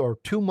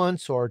 2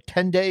 months or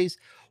 10 days,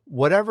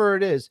 whatever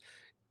it is.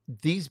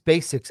 These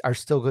basics are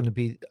still going to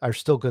be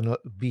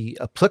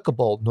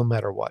applicable no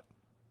matter what.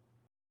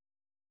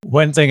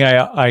 One thing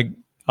I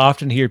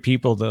often hear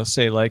people, they'll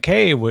say like,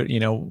 "Hey, what do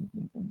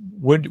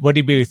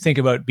you think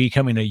about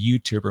becoming a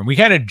YouTuber?" And we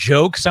kind of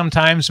joke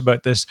sometimes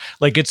about this,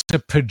 like it's a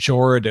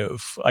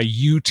pejorative, a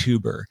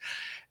YouTuber.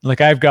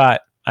 Like I've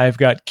got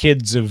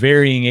kids of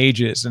varying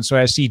ages, and so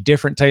I see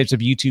different types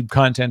of YouTube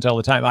content all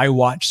the time. I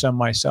watch some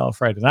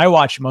myself, right? And I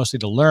watch mostly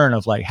to learn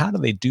of like, how do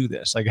they do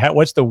this? Like,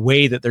 what's the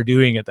way that they're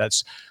doing it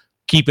that's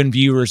keeping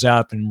viewers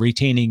up and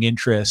retaining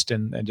interest,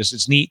 and just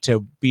it's neat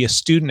to be a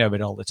student of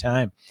it all the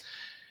time.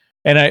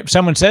 And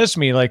someone says to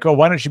me like, "Oh,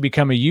 why don't you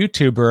become a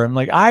YouTuber?" I'm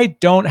like, I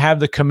don't have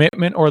the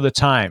commitment or the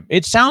time.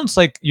 It sounds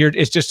like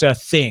it's just a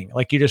thing.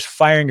 Like you're just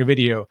firing a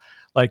video.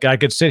 Like I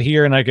could sit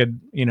here and I could,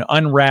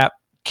 unwrap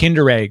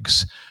Kinder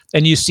eggs,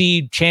 and you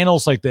see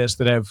channels like this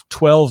that have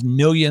 12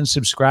 million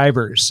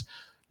subscribers,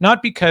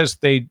 not because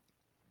they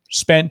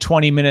spent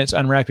 20 minutes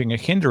unwrapping a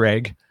Kinder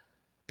egg,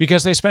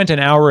 because they spent an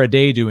hour a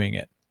day doing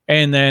it,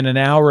 and then an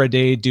hour a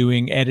day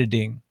doing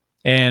editing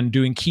and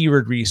doing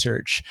keyword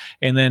research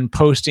and then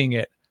posting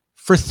it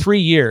for 3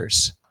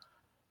 years.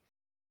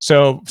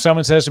 So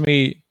someone says to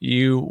me,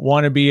 "You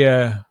want to be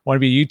a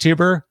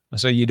YouTuber?" I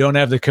say, "You don't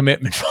have the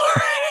commitment for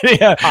it."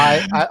 Yeah.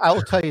 I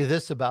will tell you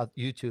this about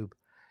YouTube,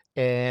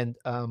 and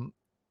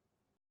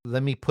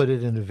let me put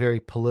it in a very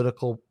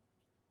political.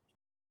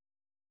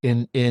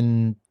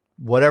 In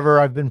whatever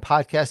I've been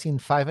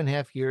podcasting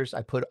 5.5 years,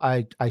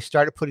 I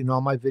started putting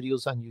all my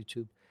videos on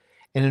YouTube,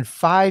 and in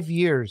 5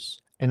 years,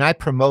 and I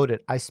promote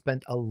it. I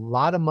spent a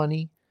lot of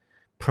money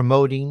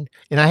promoting,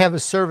 and I have a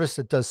service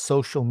that does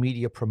social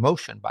media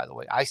promotion, by the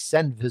way. I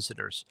send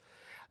visitors.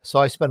 So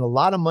I spent a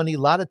lot of money, a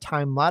lot of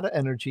time, a lot of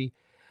energy,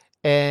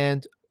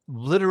 and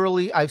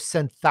literally I've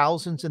sent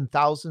thousands and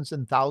thousands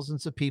and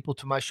thousands of people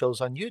to my shows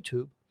on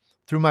YouTube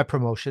through my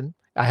promotion.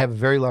 I have a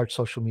very large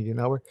social media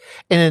network.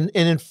 And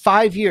in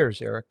 5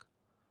 years, Eric,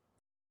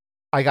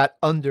 I got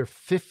under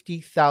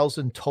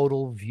 50,000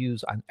 total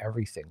views on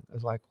everything. I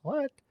was like,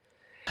 what?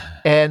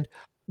 And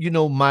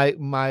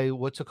my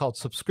what's it called,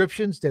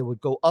 subscriptions, they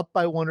would go up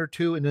by 1 or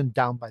 2 and then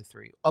down by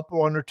 3, up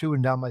 1 or 2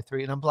 and down by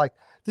 3. And I'm like,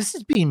 this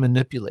is being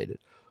manipulated.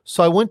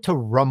 So I went to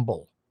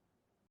Rumble.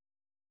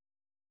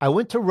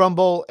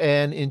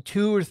 And in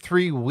 2 or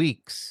 3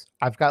 weeks,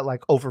 I've got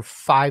like over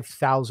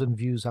 5,000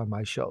 views on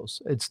my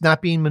shows. It's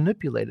not being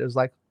manipulated. It's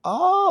like,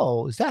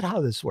 oh, is that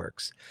how this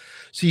works?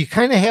 So you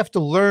kind of have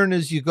to learn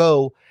as you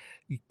go,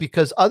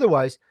 because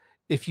otherwise,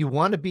 if you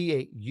want to be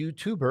a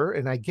YouTuber,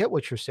 and I get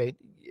what you're saying,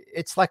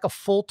 it's like a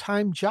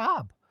full-time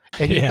job,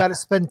 and you've got to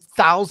spend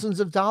thousands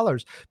of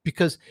dollars,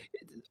 because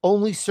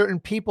only certain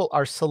people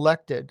are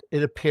selected,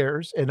 it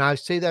appears. And I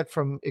say that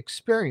from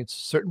experience.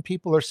 Certain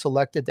people are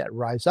selected that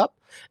rise up,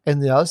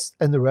 and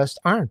the rest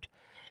aren't.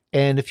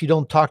 And if you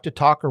don't talk to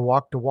talk or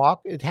walk to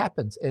walk, it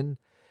happens. And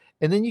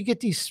then you get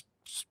these,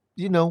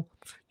 you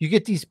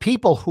get these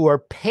people who are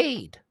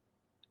paid.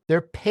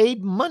 They're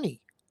paid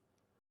money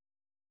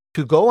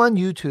to go on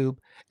YouTube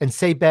and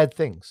say bad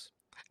things.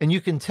 And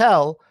you can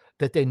tell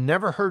that they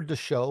never heard the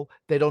show,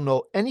 they don't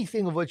know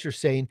anything of what you're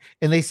saying,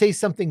 and they say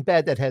something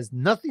bad that has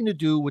nothing to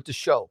do with the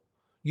show.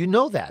 You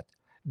know that.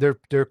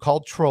 They're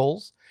called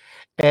trolls,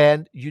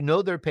 and you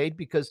know they're paid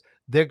because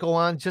they go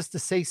on just to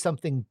say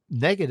something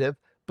negative,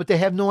 but they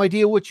have no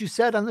idea what you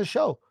said on the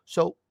show.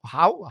 So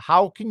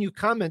how can you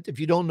comment if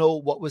you don't know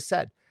what was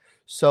said?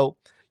 So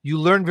you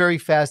learn very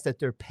fast that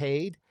they're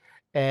paid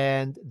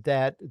and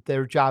that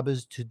their job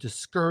is to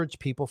discourage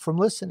people from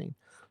listening.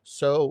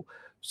 So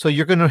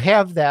you're going to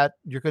have that.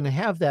 You're going to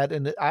have that.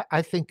 And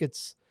I think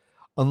it's,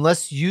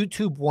 unless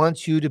YouTube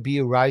wants you to be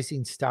a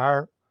rising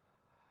star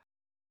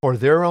for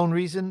their own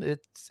reason,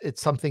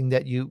 it's something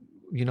that you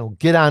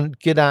get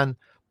on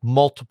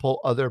multiple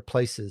other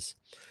places,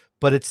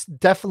 but it's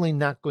definitely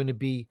not going to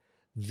be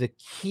the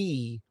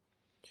key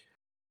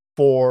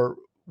for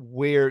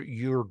where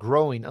you're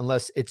growing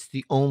unless it's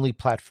the only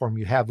platform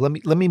you have. Let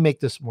me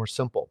make this more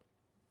simple.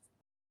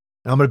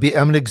 I'm going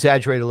to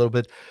exaggerate a little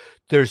bit.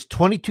 There's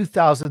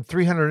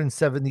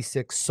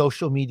 22,376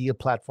 social media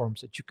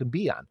platforms that you can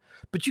be on,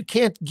 but you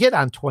can't get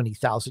on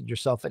 20,000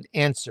 yourself and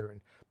answer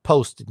and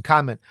post and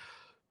comment.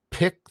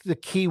 Pick the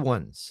key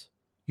ones.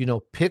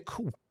 Pick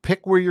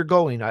where you're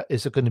going.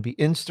 Is it going to be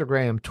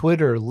Instagram,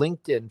 Twitter,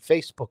 LinkedIn,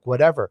 Facebook,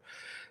 whatever,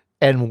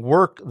 and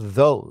work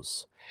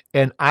those.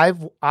 And I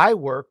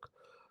work,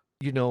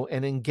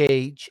 and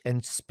engage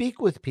and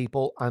speak with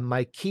people on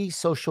my key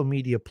social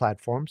media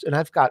platforms. And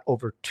I've got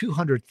over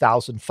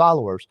 200,000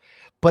 followers,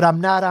 but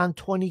I'm not on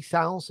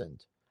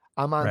 20,000.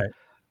 I'm on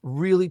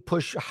really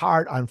push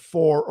hard on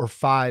 4 or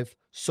 5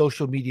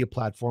 social media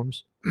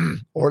platforms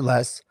or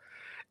less.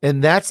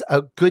 And that's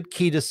a good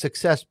key to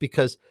success,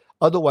 because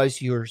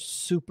otherwise you're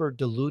super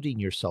diluting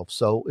yourself.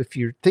 So if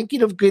you're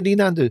thinking of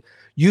getting onto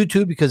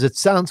YouTube because it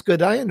sounds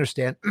good, I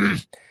understand.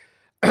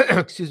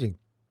 Excuse me.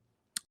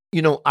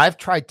 I've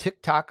tried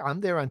TikTok. I'm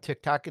there on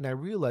TikTok, and I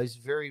realized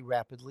very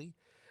rapidly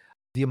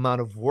the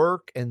amount of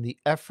work and the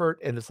effort.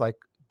 And it's like,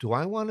 do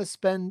I want to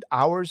spend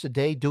hours a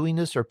day doing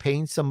this or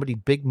paying somebody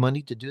big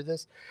money to do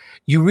this?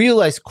 You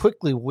realize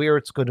quickly where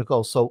it's going to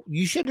go. So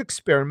you should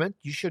experiment.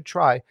 You should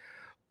try.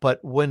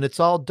 But when it's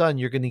all done,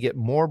 you're going to get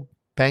more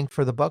bang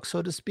for the buck,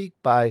 so to speak,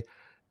 by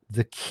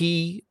the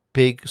key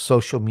big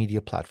social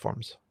media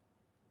platforms.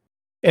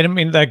 And I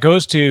mean, that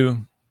goes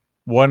to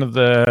one of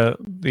the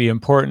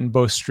important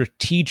both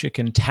strategic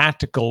and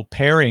tactical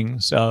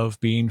pairings of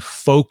being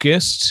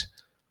focused,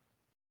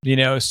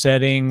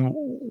 setting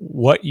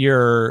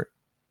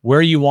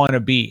where you want to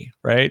be,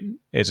 right?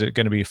 Is it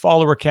going to be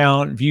follower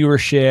count,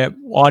 viewership,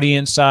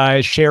 audience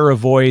size, share of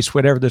voice,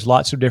 whatever? There's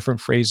lots of different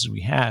phrases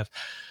we have.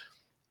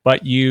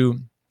 But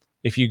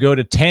if you go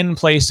to 10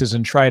 places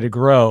and try to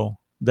grow,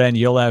 then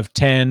you'll have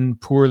 10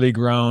 poorly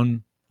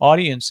grown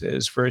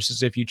audiences,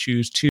 versus if you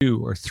choose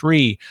 2 or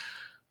 3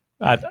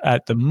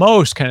 at the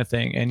most, kind of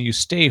thing, and you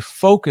stay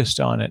focused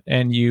on it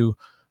and you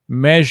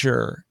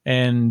measure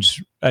and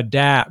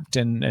adapt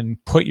and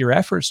put your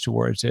efforts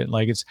towards it.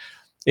 Like it's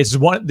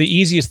the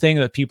easiest thing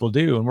that people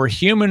do. And we're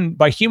human.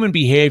 By human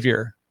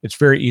behavior, it's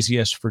very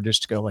easiest for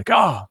just to go like,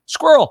 oh,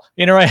 squirrel,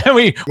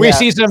 right? We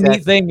see some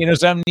neat thing,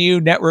 some new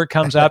network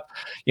comes up,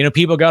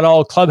 people got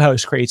all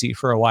Clubhouse crazy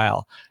for a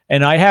while.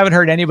 And I haven't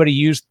heard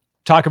anybody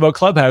talk about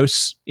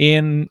Clubhouse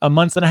in a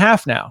month and a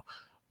half now,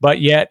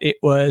 but yet it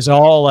was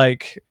all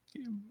like,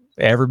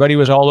 everybody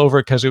was all over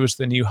it because it was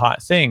the new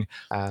hot thing.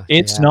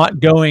 It's not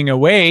going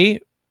away.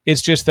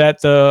 It's just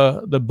that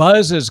the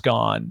buzz is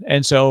gone.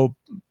 And so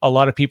a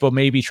lot of people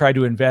maybe try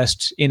to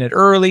invest in it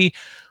early,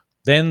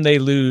 then they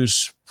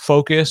lose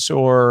focus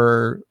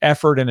or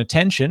effort and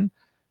attention,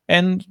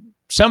 and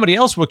somebody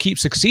else will keep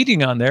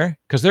succeeding on there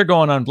because they're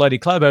going on bloody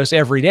Clubhouse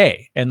every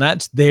day, and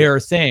that's their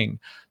thing.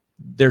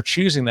 They're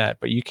choosing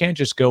that, but you can't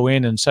just go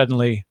in and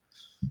suddenly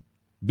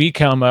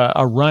become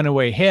a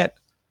runaway hit.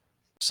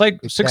 It's like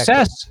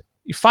success.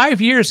 5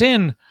 years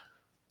in,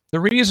 the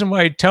reason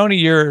why, Tony,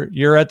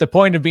 you're at the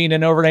point of being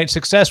an overnight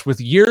success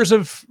with years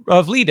of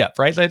lead up,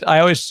 right? Like I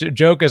always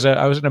joke,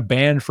 I was in a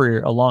band for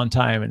a long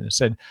time, and it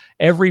said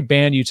every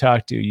band you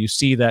talk to, you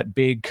see that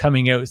big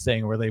coming out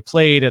thing where they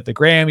played at the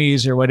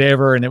Grammys or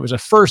whatever, and it was a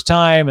first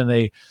time, and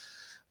they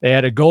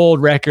had a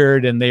gold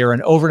record, and they were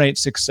an overnight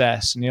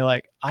success. And you're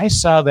like, I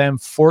saw them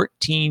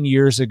 14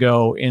 years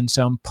ago in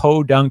some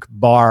podunk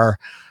bar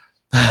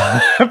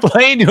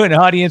playing to an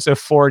audience of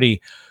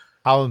 40.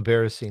 How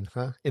embarrassing,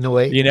 huh? In a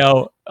way,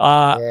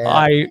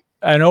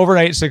 an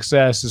overnight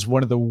success is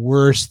one of the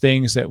worst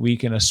things that we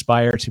can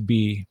aspire to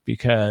be,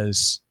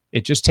 because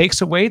it just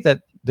takes away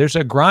that there's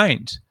a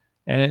grind,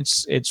 and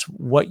it's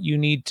what you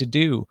need to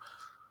do.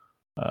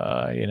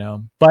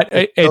 But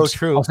it's so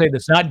true. I'll say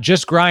that's not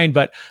just grind,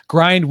 but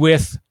grind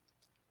with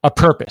a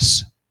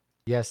purpose.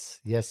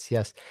 Yes.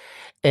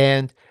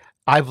 And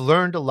I've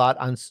learned a lot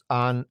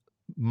on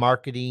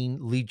marketing,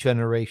 lead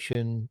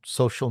generation,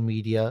 social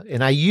media,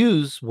 and I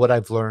use what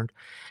I've learned.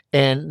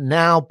 And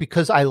now,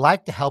 because I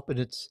like to help,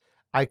 and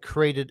I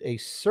created a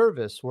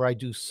service where I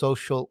do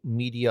social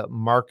media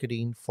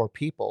marketing for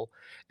people,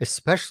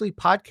 especially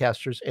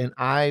podcasters. And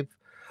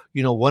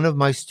one of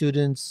my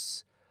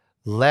students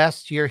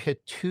last year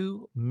hit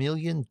 2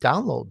 million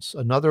downloads.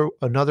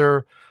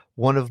 Another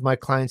one of my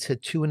clients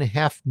hit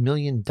 2.5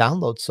 million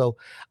downloads. So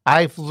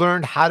I've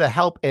learned how to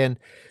help and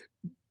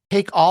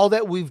take all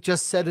that we've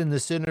just said in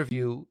this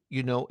interview,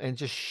 and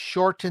just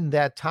shorten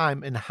that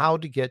time and how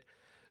to get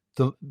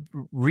the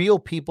real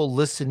people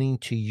listening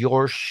to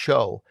your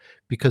show,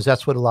 because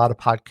that's what a lot of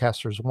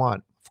podcasters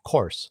want, of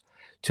course,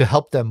 to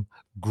help them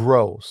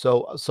grow.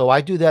 So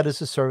I do that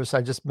as a service.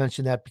 I just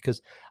mentioned that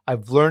because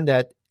I've learned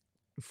that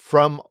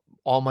from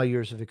all my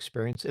years of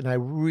experience, and I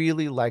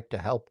really like to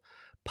help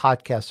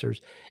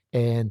podcasters.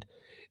 And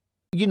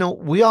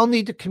we all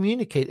need to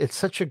communicate. It's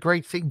such a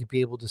great thing to be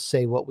able to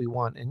say what we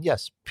want. And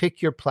yes,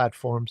 pick your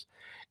platforms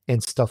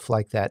and stuff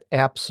like that.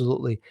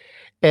 Absolutely.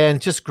 And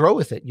just grow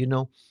with it.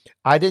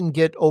 I didn't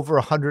get over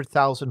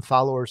 100,000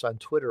 followers on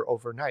Twitter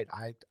overnight.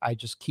 I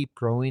just keep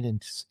growing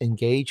and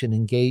engage and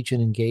engage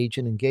and engage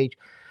and engage.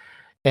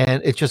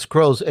 And it just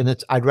grows. And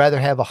I'd rather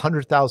have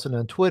 100,000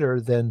 on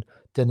Twitter than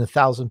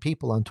 1,000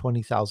 people on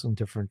 20,000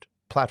 different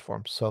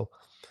platforms. So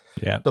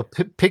Yeah. so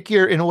pick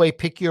where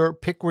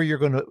you're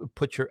going to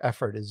put your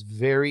effort is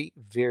very,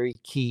 very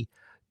key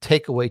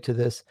takeaway to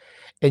this.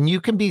 And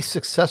you can be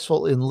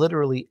successful in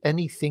literally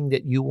anything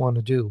that you want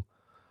to do,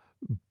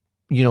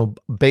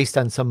 based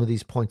on some of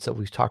these points that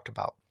we've talked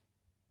about.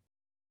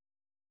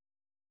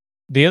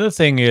 The other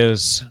thing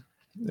is,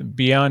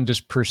 beyond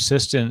just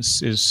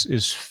persistence,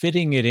 is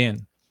fitting it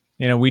in.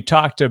 We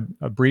talked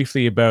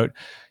briefly about,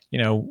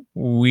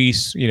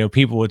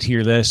 people would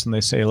hear this and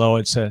they say, "Oh,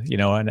 it's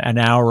an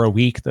hour a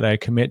week that I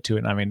commit to it."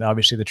 And I mean,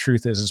 obviously the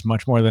truth is it's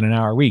much more than an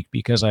hour a week,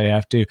 because I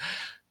have to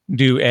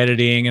do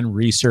editing and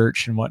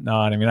research and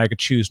whatnot. I mean, I could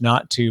choose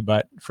not to,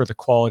 but for the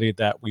quality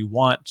that we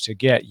want to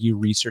get, you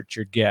research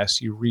your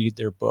guests, you read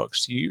their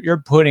books, you're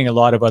putting a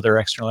lot of other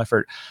external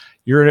effort.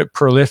 You're a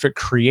prolific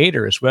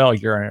creator as well.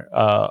 You're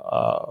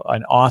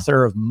an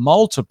author of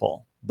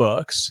multiple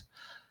books.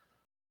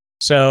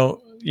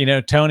 So,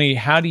 Tony,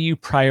 how do you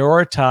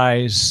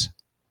prioritize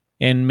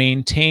and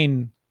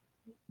maintain?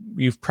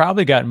 You've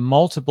probably got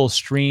multiple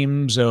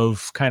streams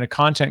of kind of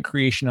content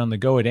creation on the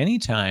go at any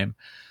time.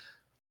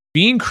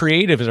 Being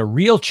creative is a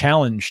real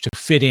challenge to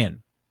fit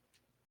in.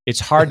 It's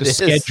hard to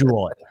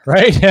schedule it,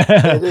 right?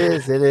 It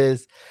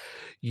is.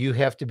 You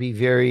have to be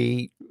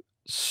very,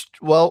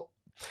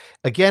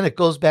 again, it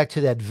goes back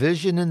to that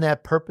vision and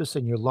that purpose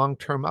and your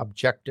long-term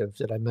objectives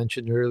that I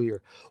mentioned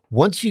earlier.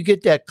 Once you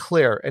get that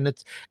clear,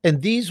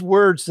 and these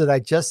words that I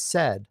just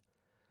said,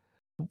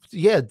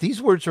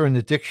 these words are in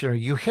the dictionary.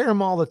 You hear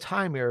them all the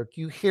time, Eric.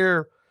 You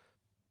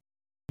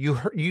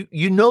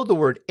know the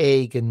word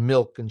egg and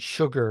milk and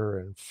sugar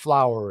and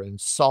flour and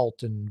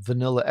salt and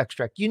vanilla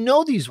extract. You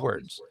know these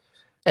words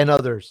and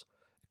others,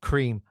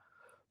 cream.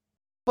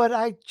 But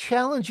I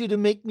challenge you to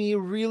make me a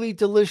really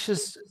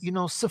delicious,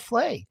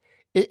 souffle.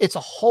 It's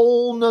a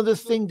whole nother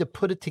thing to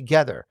put it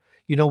together.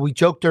 We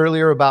joked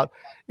earlier about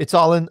it's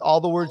all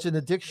the words in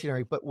the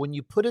dictionary, but when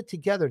you put it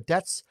together,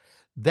 that's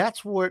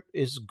what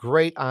is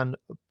great on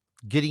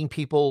getting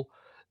people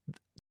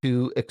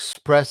to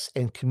express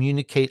and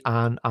communicate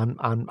on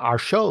our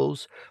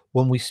shows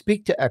when we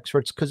speak to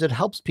experts, because it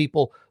helps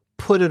people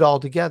put it all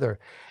together.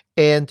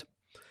 And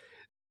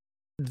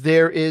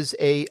there is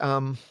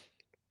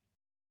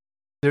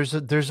there's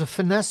a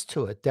finesse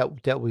to it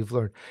that we've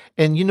learned.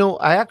 And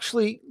I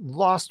actually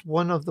lost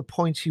one of the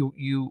points that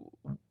you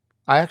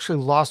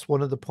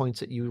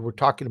were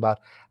talking about.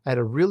 I had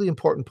a really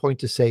important point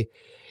to say,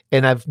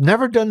 and I've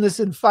never done this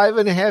in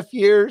 5.5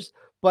 years,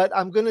 but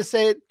I'm going to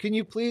say it. Can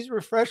you please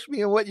refresh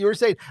me on what you were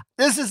saying?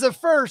 This is a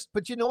first,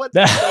 but you know what?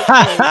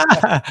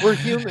 We're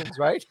humans,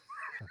 right?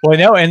 Well,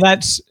 no, and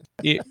that's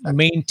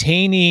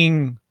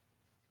maintaining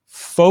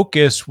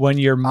focus when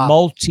you're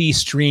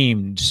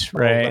multi-streamed,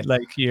 right? Right.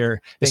 Like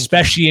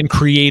especially in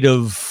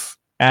creative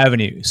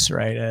avenues,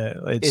 right?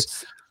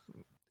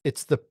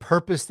 It's the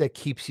purpose that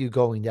keeps you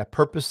going. That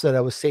purpose that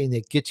I was saying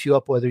that gets you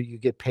up, whether you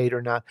get paid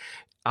or not.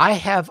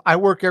 I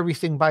work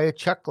everything by a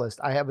checklist.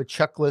 I have a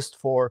checklist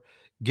for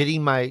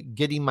getting my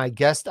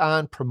guest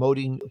on,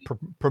 promoting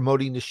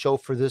the show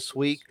for this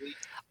week.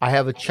 I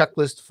have a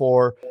checklist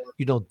for,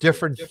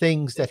 different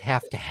things that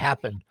have to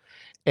happen.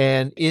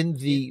 And in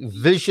the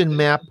vision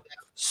map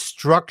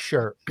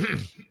structure,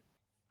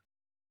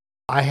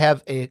 I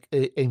have a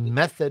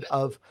method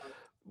of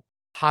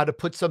how to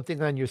put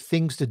something on your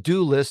things to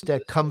do list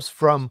that comes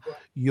from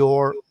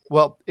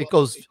it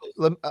goes,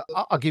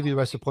 I'll give you the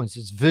rest of the points.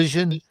 It's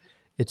vision,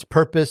 it's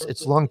purpose,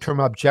 it's long-term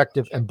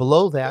objective. And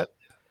below that,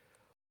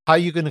 how are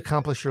you going to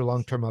accomplish your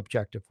long-term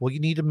objective? Well,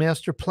 you need a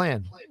master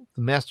plan.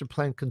 The master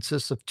plan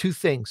consists of two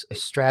things, a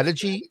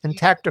strategy and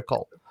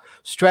tactical.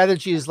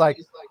 Strategy is like,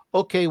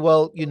 okay,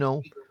 well,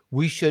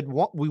 we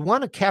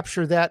want to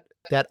capture that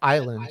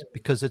island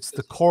because it's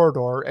the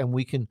corridor and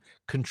we can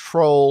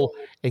control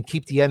and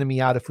keep the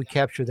enemy out if we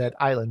capture that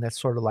island. That's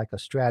sort of like a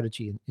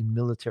strategy in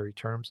military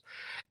terms.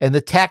 And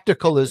the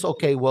tactical is,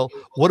 okay, well,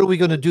 what are we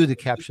going to do to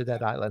capture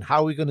that island? How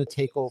are we going to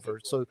take over?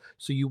 So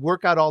you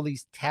work out all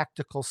these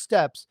tactical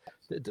steps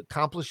that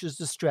accomplishes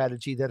the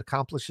strategy, that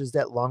accomplishes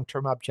that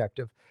long-term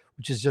objective,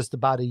 which is just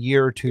about a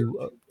year or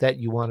two that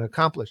you want to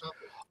accomplish.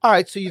 All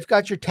right, so you've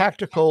got your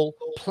tactical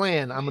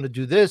plan. I'm going to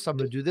do this. I'm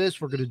going to do this.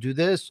 We're going to do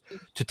this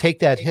to take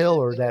that hill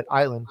or that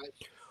island.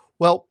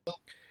 Well,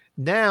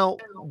 now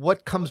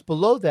what comes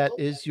below that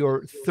is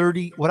your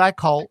 30, what I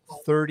call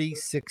 30,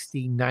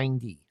 60,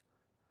 90.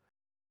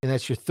 And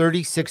that's your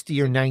 30,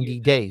 60, or 90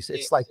 days.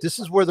 It's like, this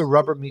is where the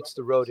rubber meets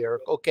the road,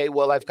 Eric. Okay,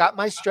 well, I've got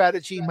my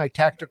strategy, my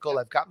tactical,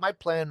 I've got my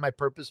plan, my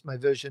purpose, my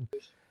vision.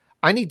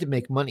 I need to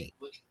make money.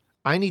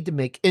 I need to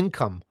make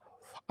income.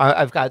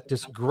 I've got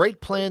this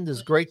great plan,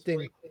 this great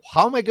thing.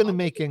 How am I going to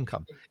make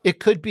income? It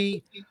could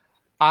be,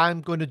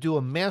 I'm going to do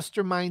a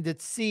mastermind at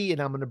sea,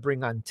 and I'm going to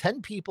bring on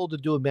 10 people to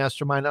do a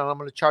mastermind, and I'm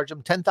going to charge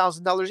them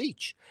 $10,000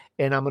 each.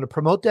 And I'm going to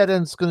promote that,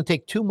 and it's going to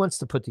take 2 months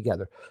to put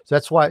together. So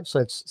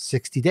that's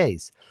 60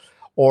 days.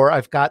 Or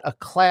I've got a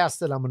class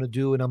that I'm going to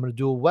do, and I'm going to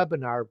do a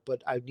webinar,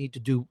 but I need to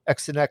do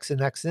X and X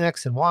and X and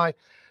X and Y.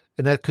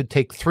 And that could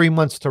take 3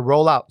 months to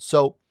roll out.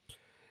 So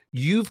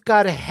you've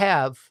got to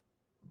have,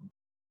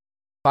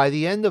 by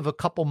the end of a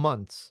couple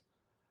months,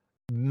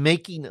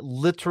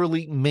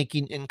 literally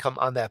making income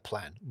on that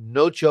plan.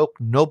 No joke,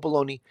 no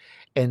baloney.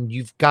 And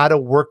you've got to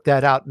work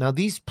that out. Now,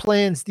 these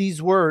plans,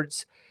 these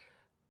words,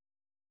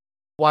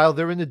 while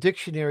they're in the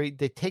dictionary,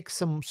 they take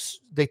some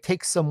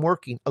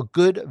working. A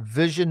good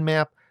vision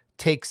map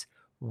takes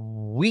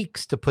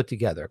weeks to put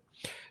together.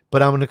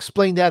 But I'm going to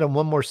explain that in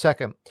one more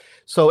second.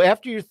 So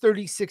after your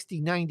 30,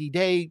 60, 90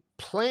 day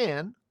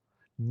plan,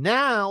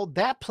 now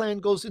that plan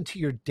goes into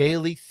your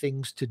daily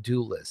things to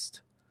do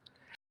list.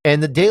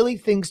 And the daily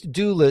things to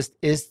do list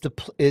is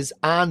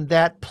on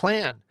that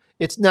plan.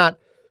 It's not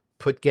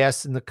put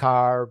gas in the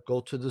car,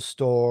 go to the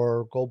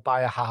store, go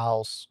buy a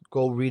house,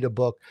 go read a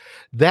book.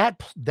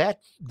 That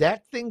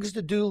things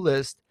to do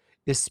list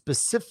is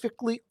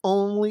specifically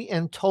only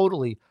and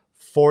totally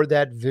for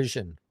that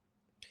vision.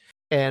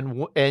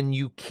 And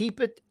you keep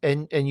it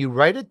and you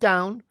write it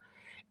down,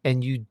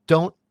 and you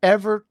don't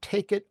ever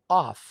take it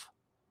off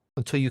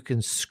until you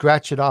can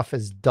scratch it off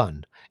as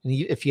done. And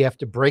if you have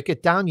to break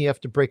it down, you have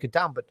to break it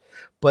down.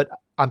 But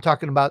I'm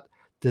talking about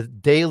the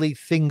daily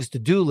things to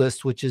do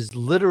list, which is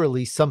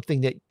literally something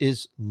that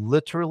is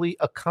literally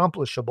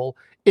accomplishable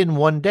in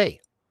one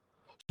day.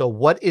 So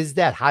what is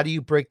that? How do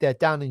you break that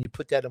down and you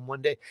put that in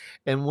one day?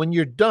 And when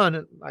you're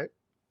done,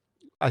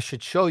 I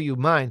should show you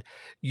mine.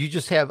 You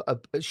just have a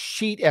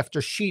sheet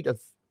after sheet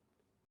of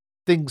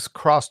things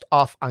crossed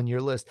off on your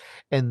list.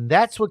 And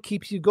that's what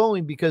keeps you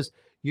going, because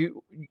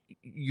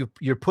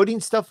you're putting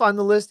stuff on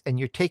the list and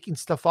you're taking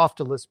stuff off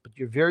the list, but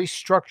you're very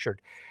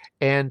structured,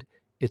 and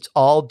it's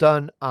all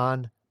done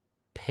on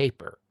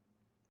paper,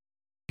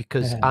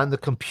 because on the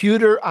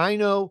computer, I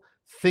know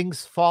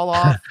things fall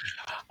off.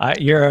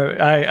 You're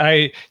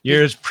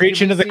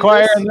preaching to the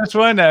choir on this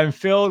one. I'm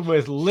filled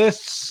with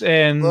lists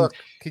and look.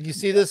 Can you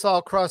see this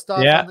all crossed off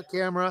on the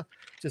camera?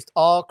 Just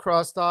all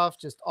crossed off,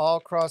 just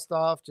all crossed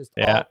off, just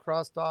all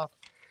crossed off.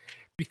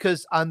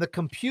 Because on the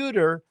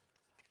computer,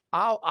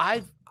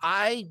 I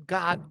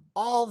got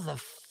all the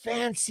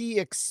fancy,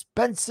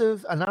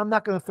 expensive, and I'm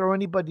not going to throw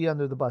anybody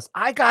under the bus.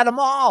 I got them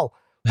all.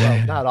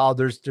 Well, not all.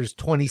 There's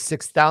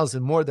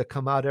 26,000 more that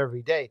come out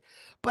every day.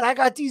 But I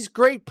got these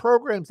great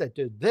programs that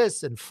do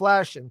this and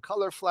flash and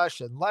color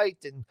flash and light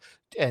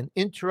and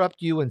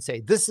interrupt you and say,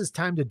 this is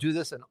time to do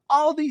this and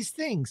all these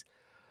things.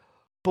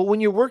 But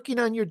when you're working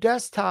on your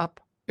desktop,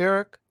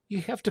 Eric,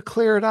 you have to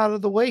clear it out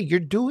of the way.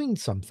 You're doing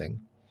something.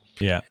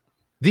 Yeah.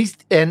 These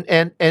and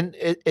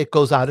it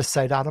goes out of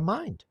sight, out of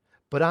mind.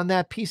 But on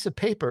that piece of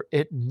paper,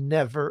 it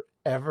never,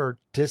 ever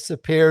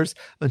disappears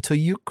until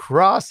you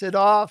cross it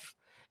off.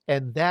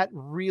 And that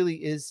really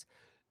is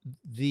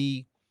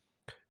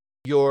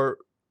your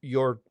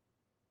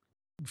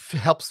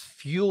helps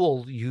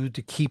fuel you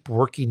to keep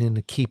working and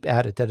to keep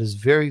at it. That is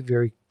very,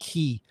 very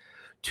key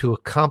to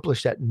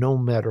accomplish that no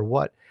matter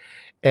what.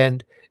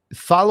 And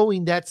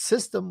following that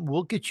system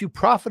will get you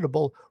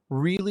profitable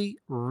really,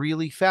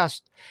 really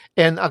fast.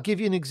 And I'll give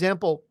you an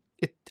example.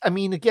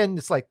 Again,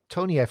 it's like,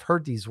 Tony, I've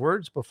heard these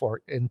words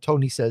before. And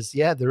Tony says,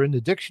 yeah, they're in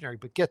the dictionary,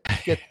 but get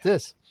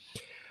this.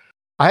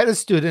 I had a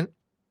student.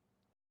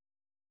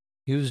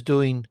 He was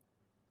doing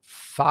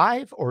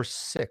 5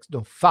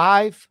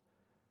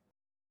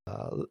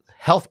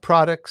 health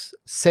products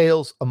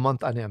sales a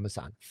month on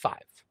Amazon. 5.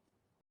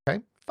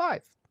 Okay.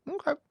 5.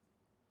 Okay.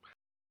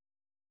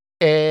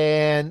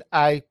 And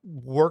I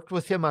worked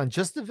with him on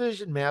just the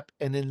vision map.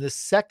 And in the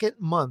second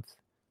month,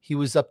 he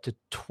was up to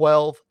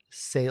 12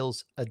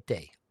 sales a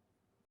day.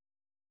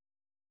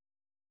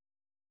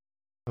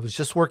 I was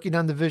just working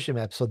on the vision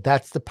map. So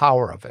that's the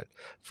power of it.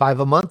 5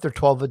 a month or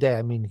 12 a day.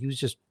 I mean, he was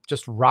just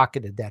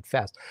rocketed that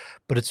fast,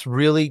 but it's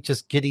really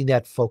just getting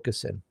that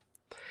focus in.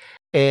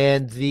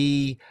 And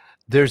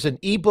there's an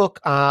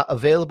ebook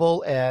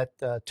available at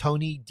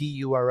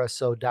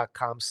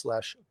tonydurso.com/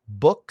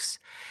 books,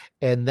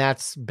 and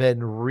that's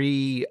been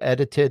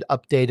re-edited,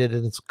 updated,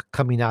 and it's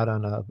coming out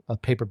on a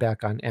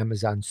paperback on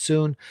Amazon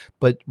soon.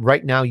 But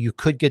right now you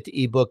could get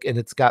the ebook, and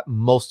it's got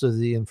most of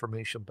the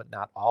information, but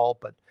not all.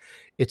 But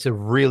it's a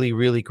really,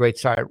 really great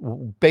start.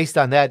 Based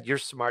on that, you're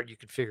smart. You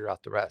can figure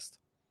out the rest.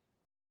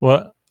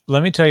 Well,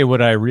 let me tell you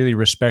what I really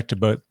respect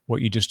about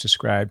what you just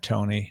described,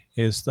 Tony,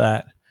 is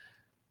that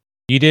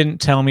you didn't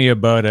tell me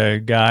about a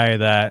guy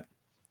that,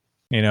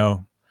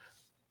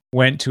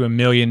 went to $1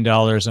 million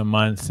a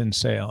month in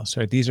sales,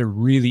 right? These are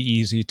really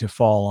easy to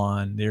fall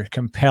on. They're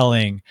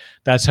compelling.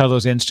 That's how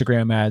those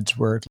Instagram ads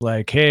work.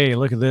 Like, hey,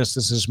 look at this.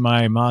 This is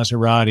my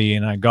Maserati,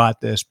 and I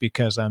got this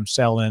because I'm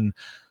selling,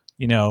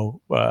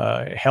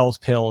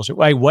 health pills.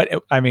 I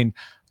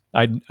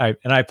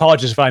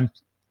apologize if I'm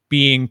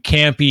being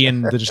campy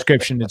in the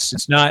description.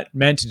 It's not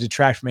meant to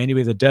detract from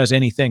anybody that does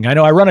anything. I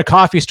know I run a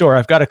coffee store.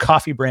 I've got a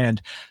coffee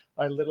brand.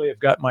 I literally have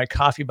got my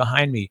coffee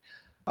behind me.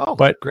 Oh,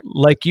 but great.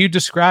 Like you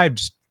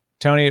described,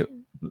 Tony,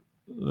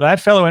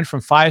 that fellow went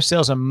from 5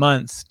 sales a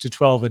month to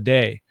 12 a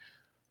day.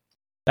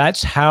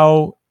 That's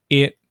how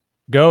it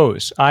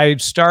goes. I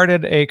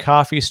started a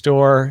coffee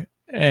store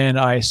and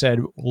I said,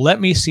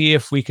 let me see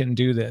if we can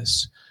do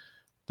this.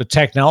 The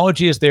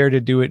technology is there to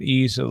do it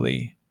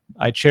easily.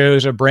 I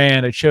chose a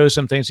brand. I chose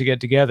some things to get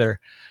together.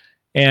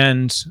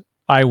 And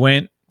I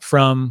went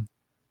from,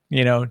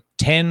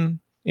 10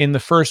 in the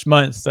first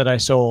month that I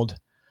sold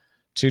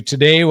to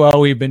today, while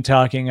we've been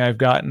talking, I've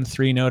gotten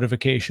 3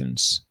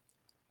 notifications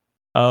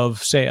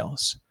of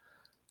sales.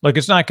 Look,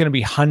 it's not going to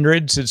be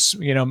hundreds. It's,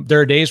 there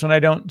are days when I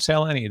don't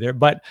sell any there,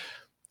 but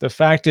the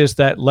fact is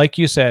that, like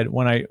you said,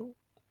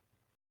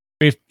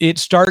 if it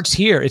starts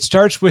here, it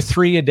starts with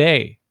 3 a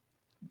day.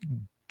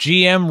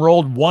 GM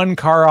rolled 1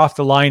 car off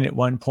the line at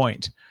one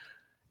point.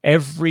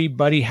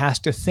 Everybody has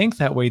to think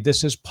that way.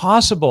 This is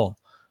possible.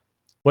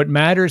 What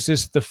matters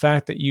is the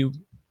fact that you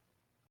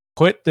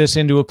put this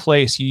into a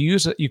place. You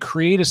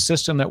create a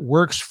system that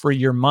works for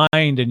your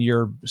mind and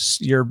your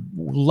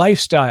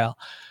lifestyle.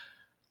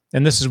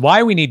 And this is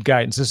why we need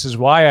guidance. This is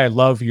why I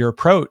love your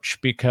approach,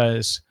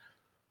 because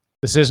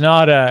this is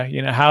not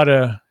how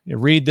to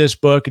read this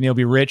book and you'll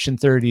be rich in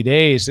 30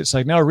 days. It's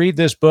like, no, read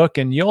this book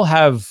and you'll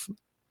have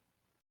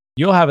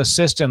a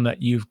system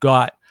that you've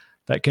got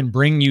that can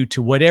bring you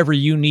to whatever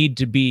you need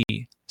to be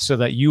so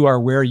that you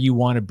are where you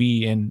want to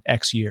be in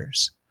X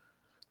years.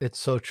 It's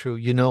so true.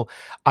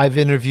 I've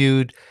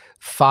interviewed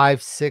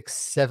 500, 600,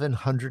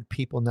 700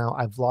 people now.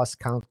 I've lost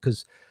count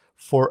because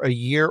for a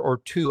year or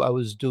 2, I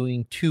was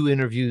doing 2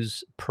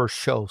 interviews per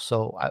show.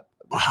 So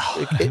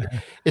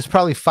it's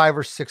probably 500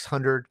 or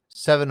 600,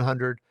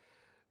 700,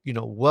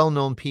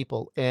 well-known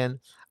people. And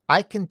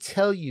I can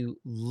tell you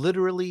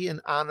literally and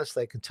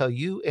honestly, I can tell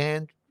you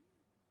and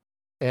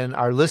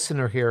our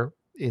listener here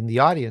in the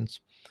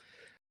audience,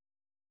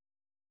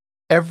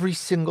 every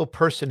single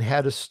person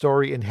had a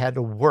story and had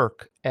to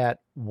work at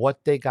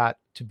what they got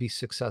to be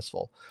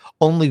successful.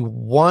 Only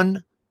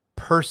one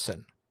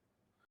person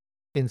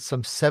in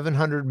some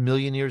 700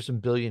 millionaires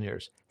and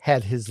billionaires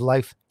had his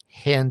life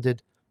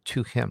handed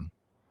to him.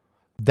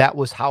 That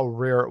was how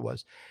rare it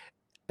was.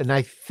 And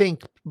I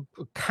think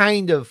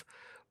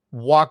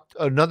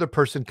another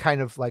person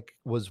kind of like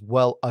was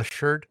well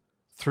ushered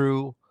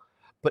through,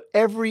 but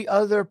every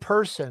other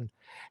person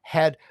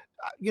had,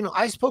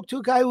 I spoke to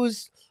a guy who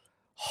was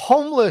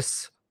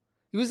homeless.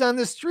 He was on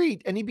the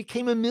street and he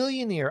became a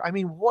millionaire. I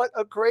mean, what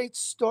a great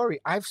story.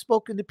 I've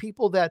spoken to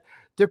people that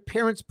their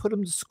parents put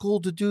them to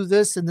school to do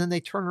this, and then they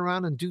turn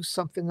around and do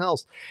something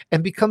else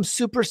and become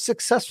super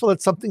successful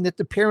at something that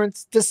the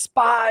parents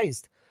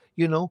despised,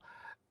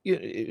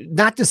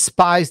 not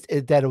despised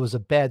that it was a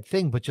bad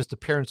thing, but just the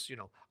parents,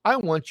 I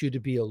want you to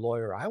be a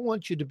lawyer. I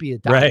want you to be a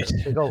doctor. Right.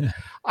 They go,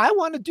 I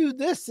want to do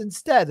this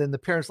instead. And the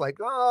parents like,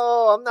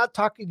 oh, I'm not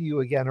talking to you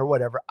again or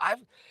whatever.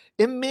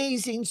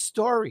 Amazing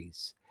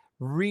stories,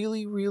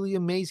 really, really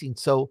amazing.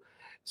 So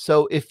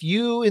if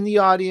you in the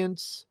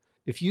audience,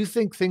 if you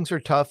think things are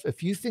tough,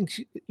 if you think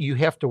you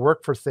have to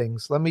work for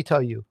things, let me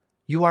tell you,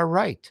 you are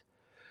right.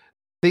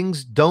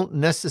 Things don't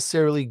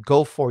necessarily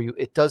go for you.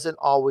 It doesn't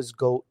always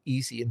go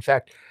easy. In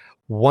fact,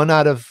 1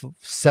 out of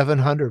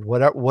 700,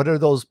 what are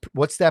those?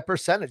 What's that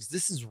percentage?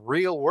 This is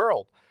real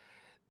world.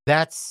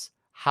 That's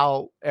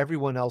how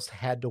everyone else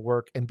had to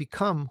work and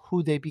become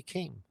who they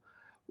became.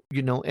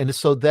 And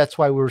so that's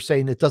why we were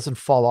saying it doesn't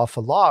fall off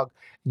a log,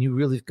 and you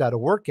really got to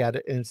work at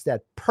it. And it's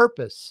that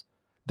purpose,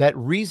 that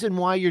reason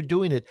why you're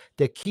doing it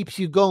that keeps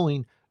you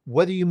going,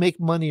 whether you make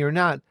money or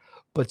not.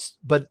 But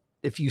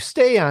if you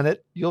stay on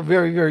it, you'll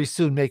very, very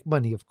soon make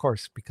money, of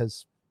course,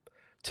 because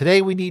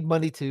today we need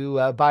money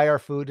to buy our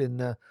food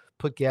and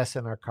put gas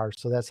in our cars.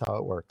 So that's how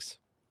it works.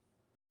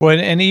 Well,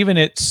 and even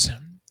it's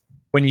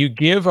when you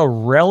give a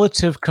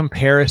relative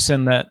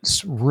comparison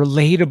that's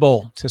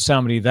relatable to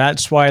somebody,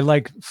 that's why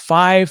like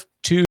 5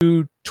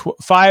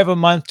 a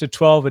month to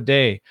 12 a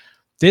day,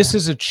 this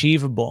is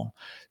achievable.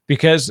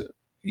 Because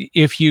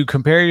if you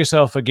compare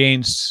yourself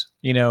against,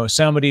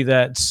 somebody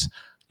that's,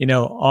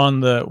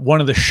 on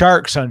one of the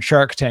sharks on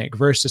Shark Tank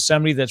versus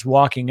somebody that's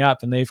walking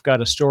up and they've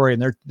got a story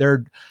and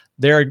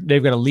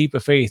they've got a leap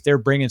of faith. They're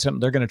bringing something.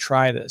 They're going to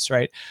try this,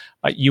 right?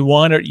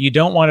 You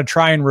don't want to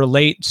try and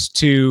relate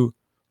to,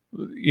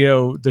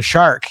 the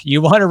shark.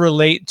 You want to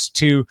relate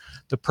to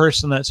the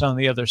person that's on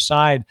the other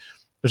side.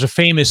 There's a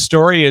famous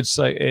story. It's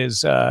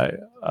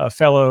a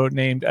fellow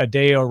named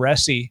Adeo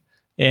Resi,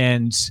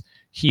 and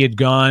he had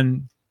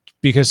gone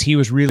because he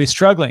was really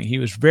struggling. He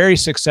was very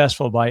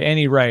successful by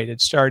any right.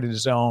 Had started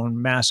his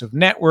own massive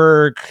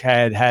network,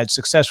 had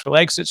successful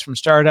exits from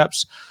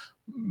startups.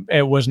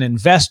 It was an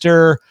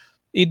investor,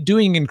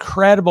 doing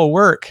incredible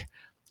work,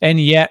 and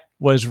yet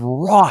was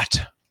wrought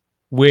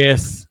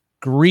with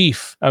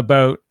grief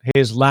about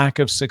his lack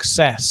of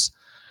success.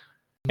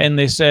 And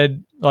they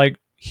said, like,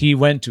 he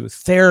went to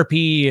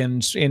therapy,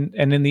 and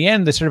in the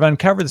end, they sort of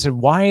uncovered. They said,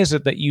 "Why is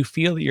it that you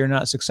feel that you're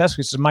not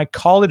successful?" He said, "My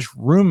college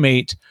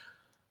roommate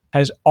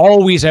has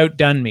always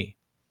outdone me."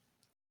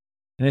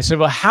 And they said,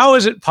 "Well, how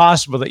is it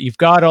possible that you've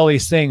got all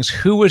these things?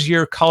 Who was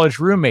your college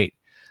roommate?"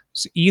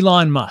 It's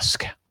Elon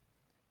Musk.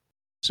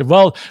 So,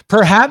 well,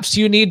 perhaps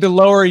you need to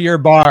lower your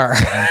bar.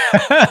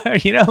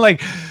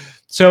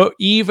 So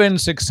even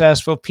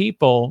successful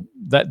people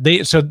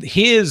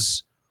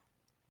his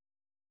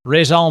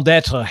raison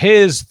d'etre,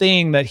 his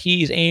thing that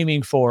he's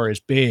aiming for is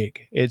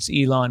big. It's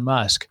Elon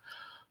Musk.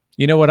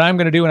 You know what I'm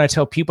going to do when I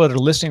tell people that are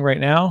listening right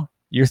now?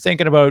 You're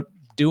thinking about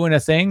doing a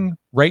thing,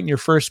 writing your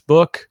first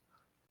book,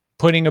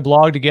 putting a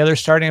blog together,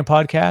 starting a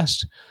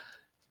podcast,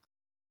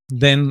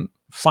 then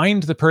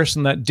find the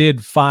person that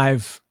did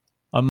 5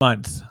 a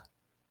month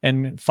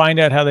and find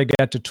out how they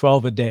got to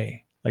 12 a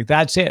day. Like,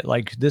 that's it.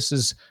 Like, this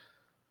is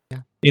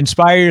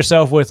inspire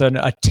yourself with an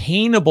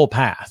attainable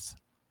path.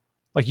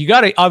 Like, you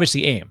got to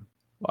obviously aim.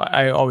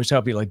 I always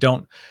tell people, like,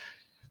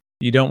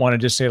 you don't want to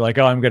just say, like,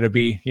 oh, I'm going to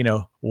be,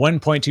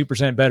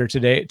 1.2% better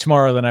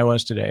tomorrow than I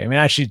was today. I mean,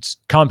 actually,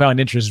 compound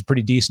interest is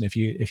pretty decent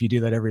if you do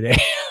that every day.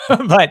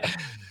 But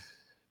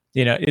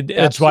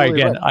that's why,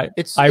 again, right.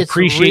 I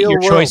appreciate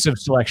your choice of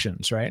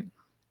selections, right?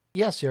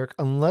 Yes, Eric,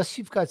 unless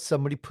you've got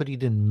somebody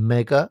putting in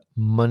mega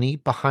money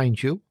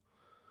behind you.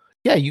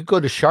 Yeah, you go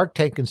to Shark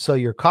Tank and sell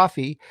your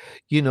coffee,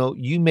 you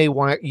may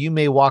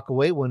walk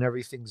away when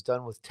everything's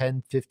done with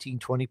 10, 15,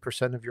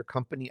 20% of your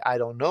company. I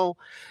don't know.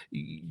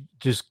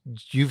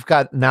 You've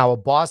got now a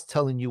boss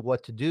telling you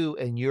what to do,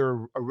 and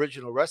your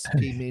original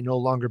recipe may no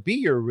longer be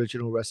your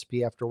original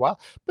recipe after a while.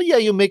 But yeah,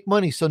 you make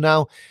money. So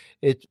now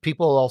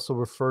people also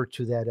refer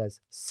to that as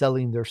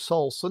selling their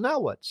soul. So now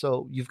what?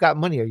 So you've got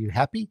money. Are you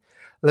happy?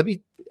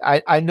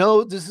 I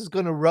know this is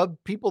going to rub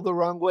people the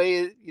wrong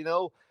way,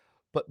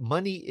 but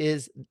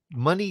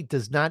money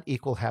does not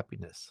equal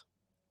happiness.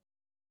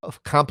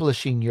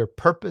 Accomplishing your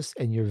purpose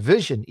and your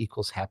vision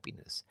equals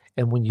happiness.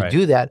 And when you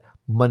do that,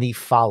 money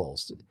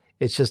follows.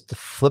 It's just to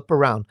flip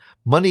around.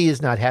 Money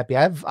is not happy.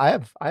 I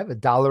have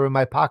 $1 in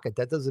my pocket.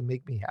 That doesn't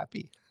make me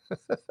happy.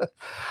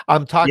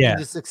 I'm talking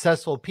to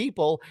successful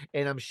people,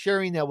 and I'm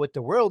sharing that with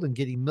the world and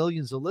getting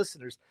millions of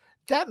listeners.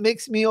 That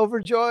makes me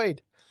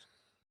overjoyed.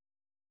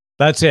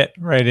 That's it.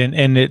 Right.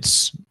 And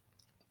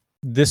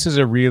this is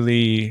a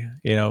really,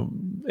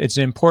 it's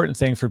an important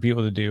thing for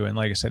people to do. And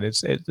like I said,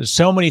 there's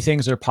so many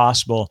things that are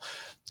possible.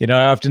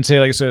 I often say,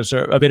 like I said, it's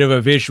a bit of a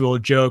visual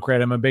joke,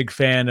 right? I'm a big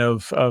fan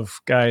of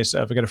guys.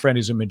 I've got a friend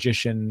who's a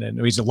magician, and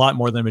he's a lot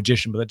more than a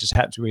magician, but that just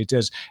happens to be what he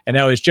does. And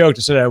I always joked,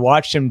 I said, I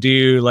watched him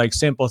do like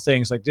simple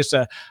things, like just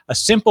a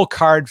simple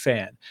card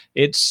fan.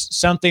 It's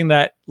something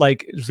that,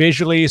 like,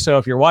 visually, so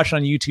if you're watching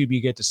on YouTube,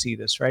 you get to see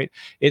this, right?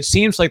 It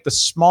seems like the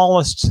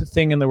smallest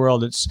thing in the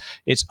world.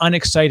 It's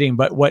unexciting,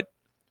 but what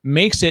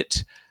makes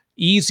it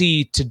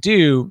easy to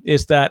do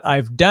is that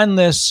I've done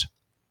this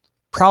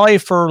probably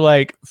for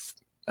like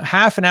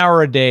half an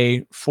hour a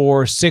day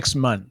for 6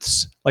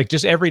 months. Like,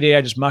 just every day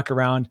I just muck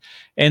around.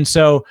 And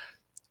so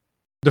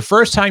the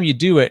first time you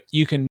do it,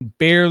 you can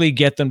barely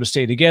get them to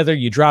stay together.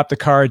 You drop the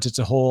cards. It's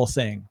a whole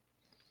thing.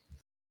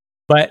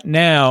 But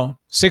now,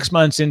 6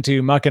 months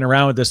into mucking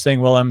around with this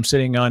thing while I'm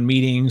sitting on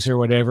meetings or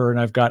whatever, and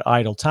I've got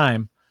idle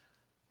time,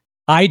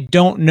 I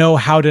don't know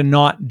how to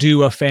not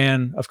do a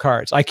fan of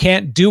cards. I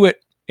can't do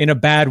it in a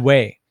bad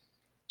way.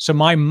 So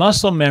my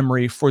muscle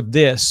memory for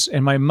this,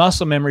 and my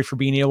muscle memory for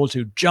being able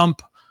to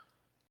jump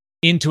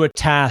into a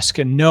task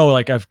and know,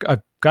 like, I've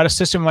got a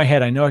system in my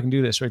head. I know I can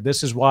do this, right?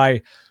 This is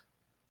why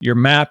your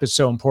map is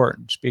so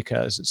important,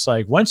 because it's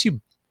like, once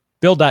you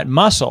build that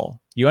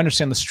muscle, you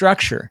understand the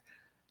structure,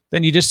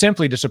 then you just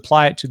simply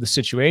apply it to the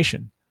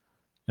situation.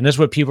 And that's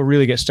what people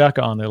really get stuck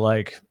on. They're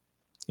like,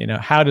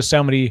 how does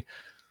somebody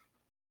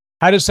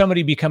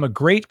become a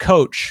great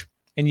coach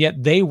and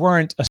yet they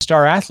weren't a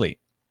star athlete?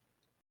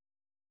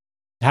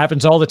 It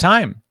happens all the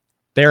time.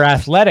 They're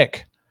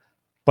athletic,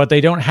 but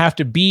they don't have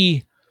to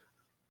be,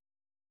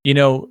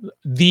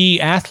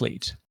 the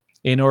athlete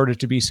in order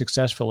to be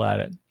successful at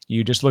it.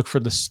 You just look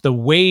for the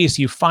ways,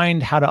 you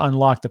find how to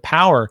unlock the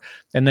power,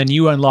 and then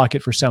you unlock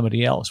it for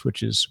somebody else,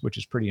 which is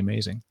pretty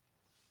amazing.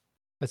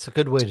 That's a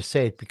good way to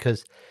say it,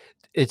 because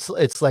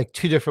it's like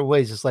two different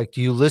ways. It's like,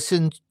 do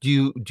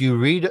you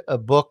read a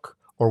book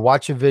or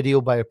watch a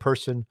video by a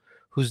person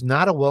who's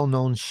not a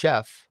well-known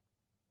chef,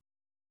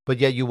 but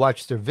yet you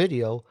watch their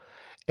video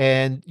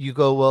And you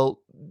go, well,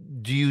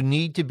 do you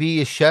need to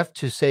be a chef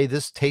to say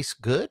this tastes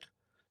good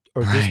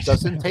or this Right.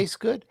 doesn't taste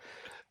good?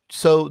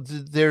 So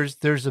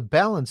there's a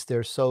balance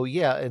there. So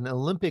yeah, an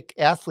Olympic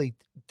athlete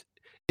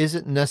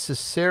isn't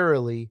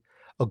necessarily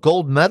a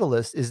gold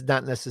medalist is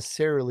not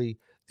necessarily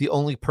the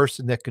only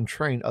person that can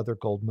train other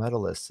gold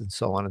medalists and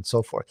so on and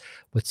so forth,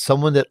 but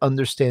someone that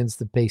understands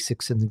the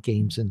basics in the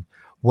games and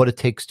what it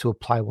takes to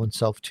apply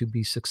oneself to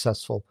be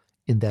successful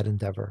in that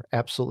endeavor.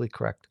 Absolutely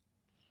correct.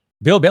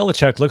 Bill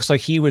Belichick looks like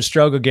he would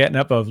struggle getting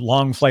up a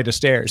long flight of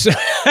stairs.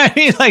 I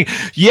mean, like,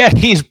 yet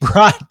he's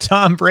brought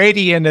Tom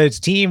Brady and his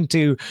team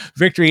to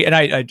victory. And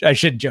I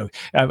shouldn't joke.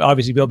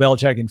 Obviously, Bill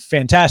Belichick in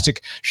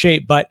fantastic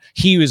shape, but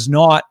he was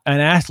not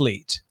an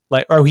athlete.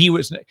 He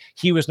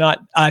was not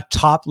a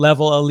top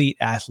level elite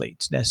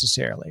athlete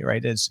necessarily,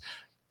 right? It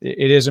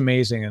is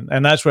amazing,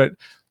 and that's what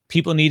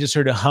people need to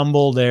sort of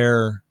humble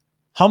their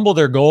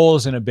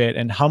goals in a bit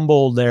and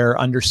humble their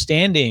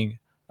understanding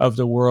of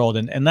the world.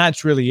 And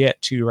that's really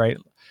it too, right?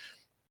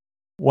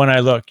 When I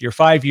look, you're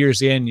 5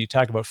 years in, you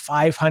talk about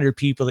 500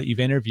 people that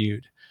you've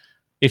interviewed.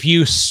 If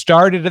you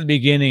started at the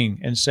beginning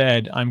and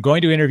said, I'm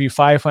going to interview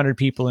 500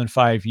 people in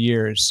 5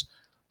 years,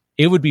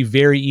 it would be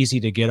very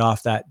easy to get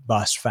off that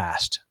bus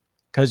fast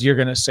because you're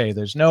going to say,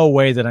 there's no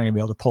way that I'm going to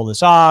be able to pull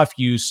this off.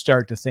 You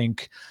start to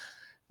think,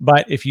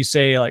 but if you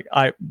say like,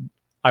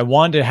 I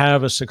want to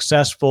have a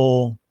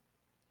successful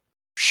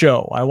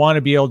show, I want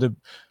to be able to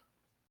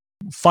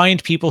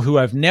find people who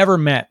I've never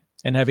met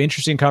and have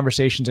interesting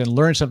conversations and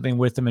learn something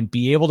with them and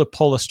be able to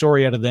pull a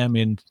story out of them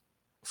in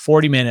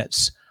 40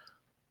 minutes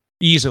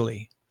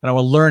easily. And I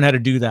want to learn how to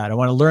do that. I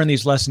want to learn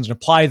these lessons and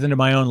apply them to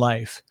my own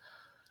life.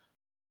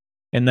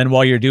 And then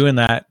while you're doing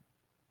that,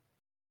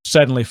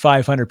 suddenly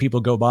 500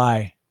 people go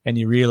by and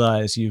you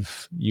realize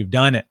you've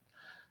done it.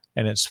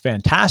 And it's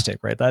fantastic,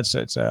 right? So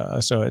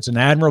it's an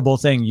admirable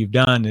thing you've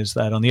done, is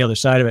that on the other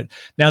side of it.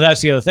 Now that's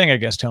the other thing, I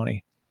guess,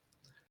 Tony.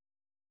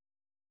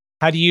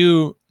 How do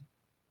you,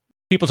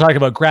 people talk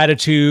about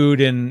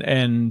gratitude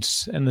and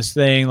this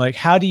thing, like,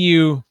 how do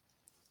you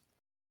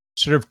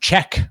sort of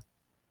check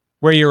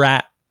where you're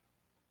at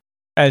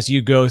as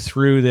you go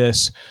through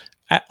this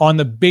on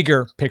the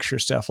bigger picture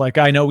stuff? Like,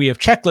 I know we have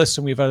checklists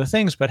and we have other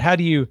things, but how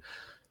do you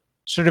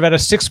sort of at a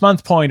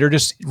 6-month point or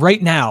just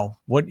right now,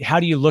 how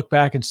do you look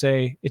back and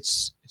say,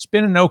 it's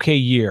been an okay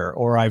year,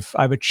 or I've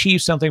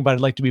achieved something, but I'd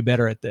like to be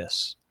better at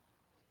this?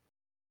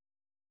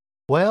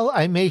 Well,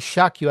 I may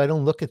shock you. I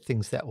don't look at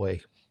things that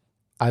way.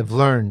 I've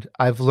learned,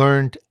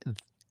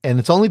 and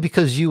it's only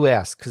because you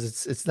asked,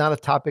 because it's not a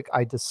topic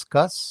I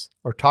discuss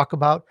or talk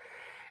about,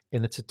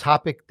 and it's a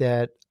topic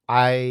that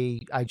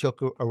I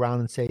joke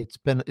around and say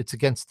it's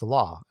against the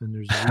law, and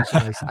there's a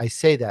reason I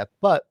say that.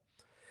 But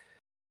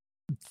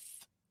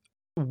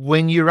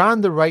when you're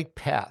on the right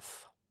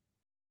path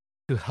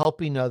to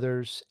helping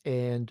others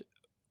and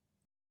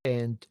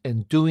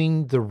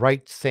doing the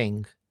right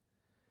thing,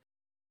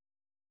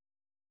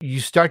 you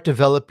start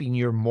developing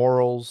your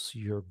morals,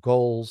 your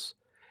goals.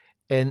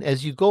 And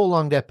as you go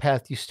along that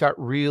path, you start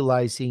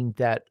realizing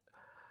that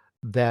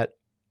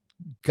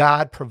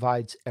God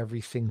provides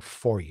everything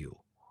for you.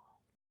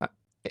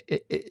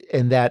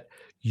 And that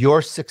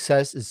your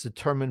success is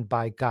determined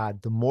by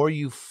God. The more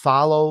you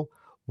follow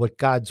what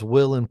God's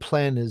will and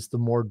plan is, the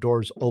more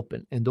doors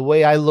open. And the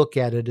way I look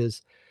at it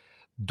is,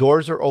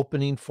 doors are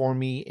opening for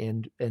me,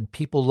 and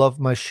people love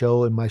my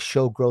show, and my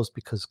show grows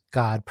because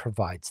God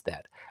provides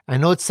that. I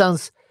know it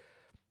sounds,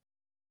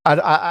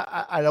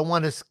 I don't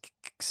want to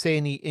say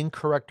any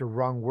incorrect or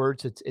wrong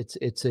words.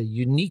 It's a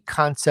unique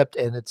concept,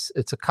 and it's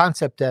a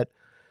concept that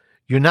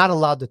you're not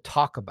allowed to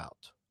talk about,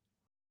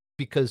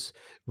 because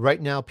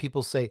right now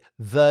people say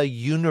the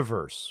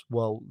universe.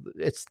 Well,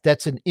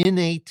 that's an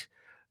innate,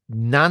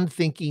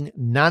 non-thinking,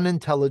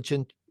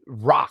 non-intelligent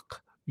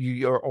rock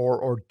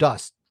or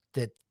dust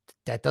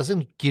that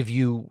doesn't give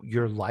you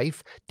your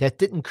life. That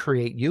didn't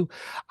create you.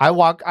 I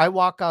walk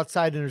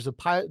outside, and there's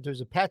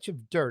a patch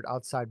of dirt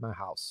outside my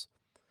house.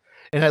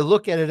 And I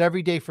look at it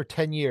every day for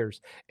 10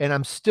 years, and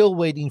I'm still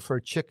waiting for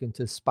a chicken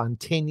to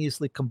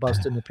spontaneously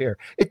combust and appear.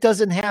 It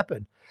doesn't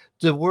happen.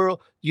 The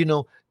world,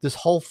 this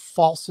whole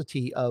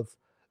falsity of,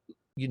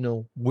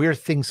 where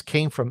things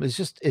came from it's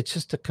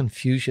just a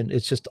confusion.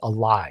 It's just a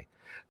lie.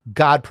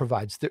 God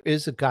provides. There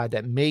is a God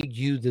that made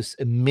you this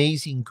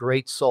amazing,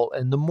 great soul.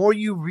 And the more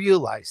you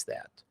realize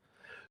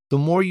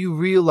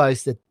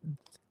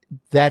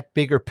that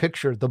bigger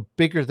picture, the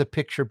bigger the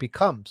picture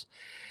becomes.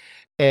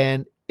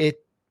 And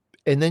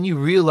then you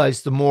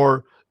realize the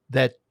more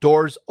that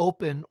doors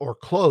open or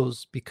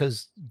close,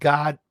 because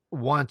God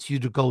wants you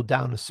to go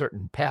down a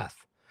certain path.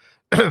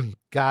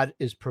 God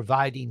is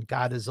providing,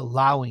 God is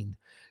allowing,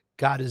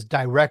 God is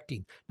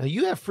directing. Now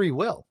you have free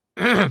will.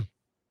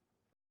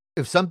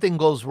 If something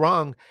goes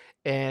wrong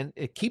and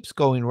it keeps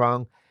going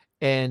wrong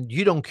and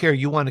you don't care,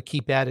 you want to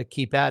keep at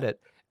it.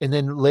 And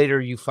then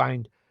later you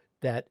find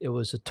that it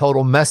was a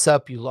total mess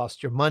up. You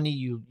lost your money.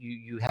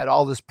 You had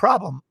all this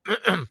problem.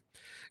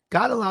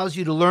 God allows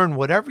you to learn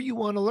whatever you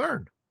want to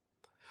learn.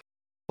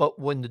 But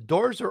when the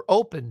doors are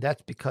open,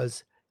 that's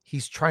because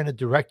he's trying to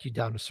direct you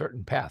down a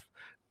certain path.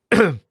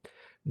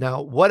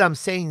 Now, what I'm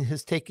saying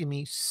has taken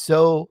me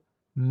so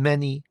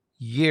many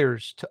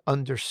years to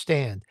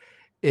understand.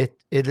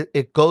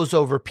 It goes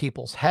over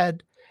people's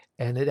head,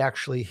 and it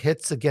actually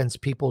hits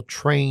against people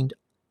trained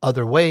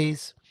other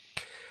ways.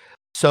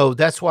 So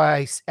that's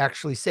why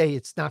actually say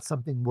it's not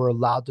something we're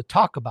allowed to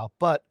talk about.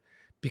 But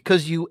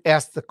because you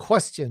asked the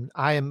question,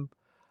 I am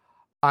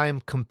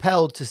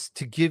compelled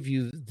to give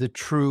you the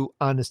true,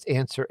 honest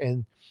answer.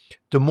 And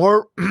the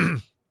more,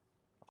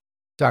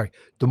 sorry,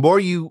 the more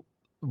you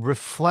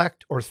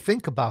reflect or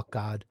think about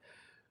God,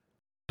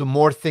 the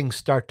more things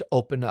start to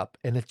open up.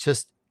 And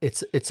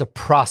it's a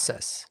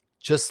process,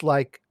 just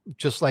like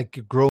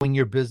you're growing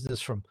your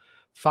business from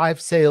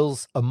 5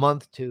 sales a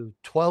month to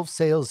 12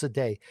 sales a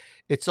day.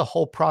 It's a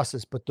whole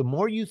process. But the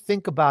more you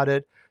think about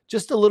it,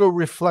 just a little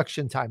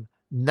reflection time,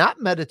 not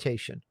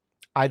meditation.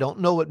 I don't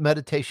know what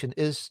meditation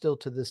is still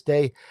to this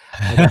day.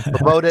 I don't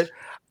promote it.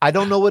 I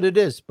don't know what it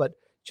is, but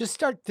just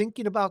start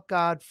thinking about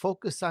God,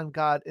 focus on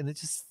God, and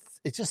it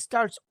just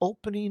starts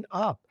opening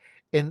up.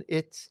 And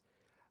it's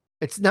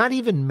not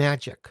even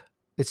magic.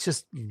 It's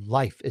just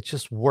life. It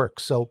just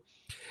works. So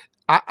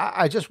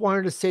I just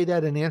wanted to say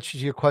that in answer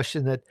to your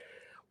question, that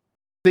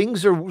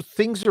things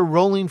are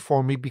rolling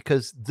for me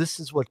because this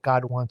is what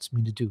God wants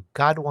me to do.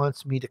 God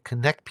wants me to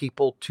connect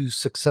people to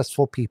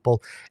successful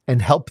people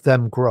and help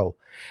them grow.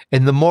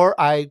 And the more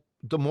I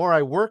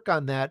work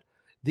on that,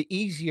 the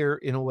easier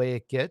in a way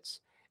it gets.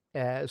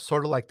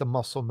 Sort of like the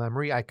muscle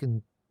memory. I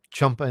can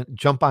jump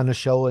on a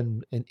show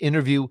and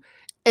interview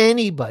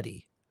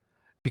anybody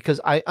because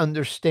I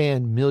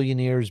understand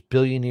millionaires,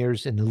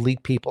 billionaires, and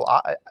elite people.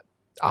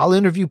 I'll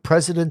interview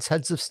presidents,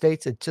 heads of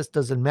states. It just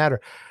doesn't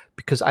matter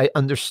because I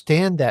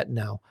understand that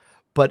now.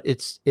 But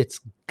it's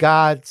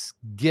God's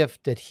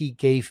gift that he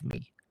gave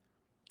me.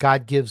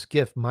 God gives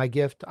gift. My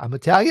gift. I'm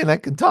Italian. I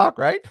can talk,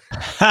 right?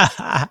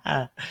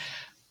 I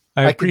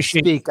I can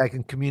appreciate. speak. I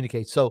can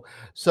communicate. So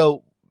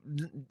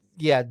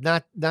yeah,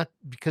 not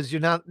because we're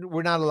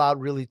not allowed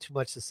really too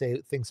much to say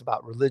things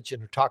about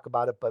religion or talk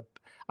about it, but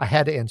I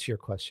had to answer your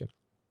question.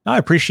 I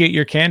appreciate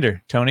your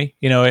candor, Tony.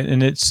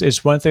 And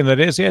it's one thing that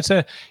is, yeah,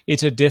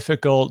 it's a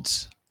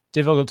difficult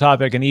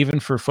topic. And even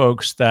for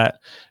folks that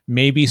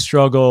maybe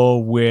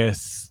struggle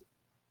with,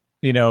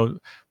 and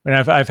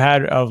I've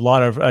had a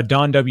lot of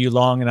Don W.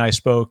 Long and I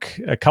spoke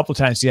a couple of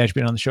times. He's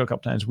actually been on the show a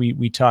couple of times.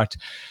 We talked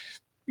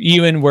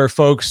even where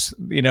folks,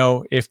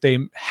 if they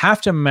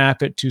have to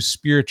map it to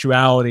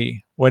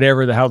spirituality,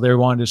 whatever the hell they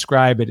want to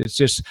describe it, it's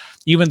just,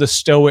 even the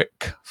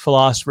Stoic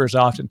philosophers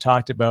often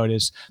talked about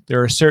is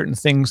there are certain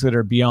things that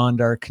are beyond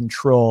our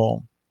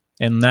control.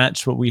 And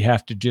that's what we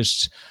have to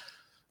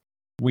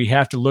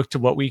look to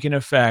what we can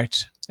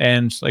affect.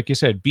 And like you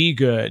said, be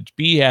good,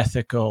 be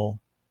ethical,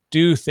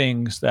 do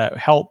things that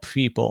help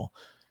people,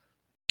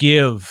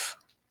 give.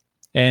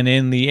 And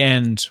in the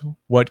end,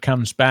 what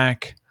comes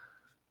back,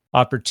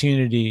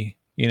 opportunity,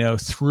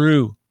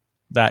 through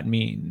that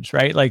means,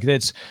 right? Like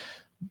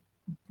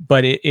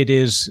but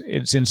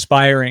it's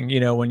inspiring,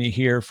 when you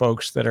hear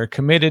folks that are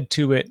committed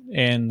to it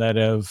and that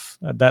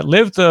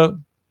live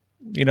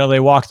they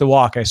walk the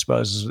walk, I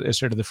suppose is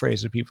sort of the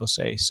phrase that people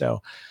say.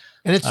 So,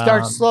 and it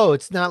starts slow.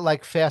 It's not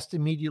like fast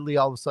immediately.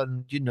 All of a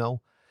sudden,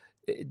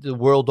 the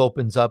world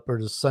opens up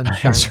or the sun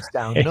shines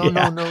down.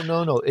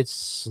 No. It's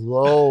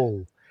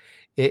slow.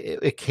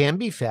 It can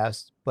be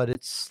fast, but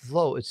it's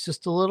slow. It's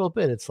just a little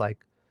bit. It's like,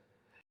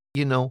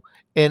 and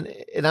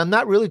I'm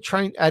not really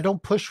trying. I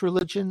don't push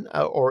religion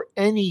or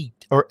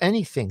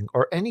anything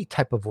or any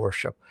type of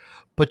worship,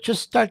 but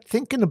just start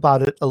thinking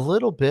about it a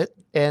little bit,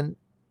 and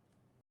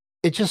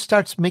it just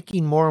starts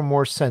making more and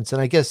more sense.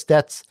 And I guess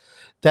that's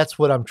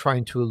what I'm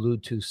trying to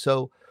allude to.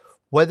 So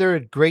whether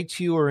it grates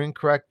you or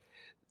incorrect,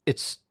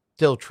 it's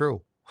still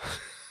true.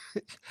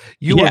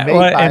 You were made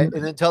by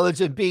an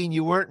intelligent being.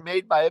 You weren't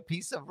made by a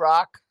piece of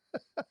rock.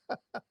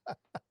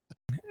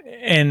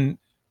 And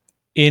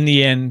in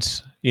the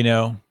end,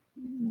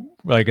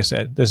 like I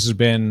said, this has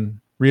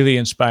been really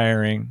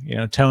inspiring.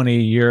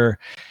 Tony, your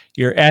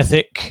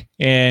ethic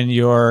and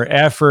your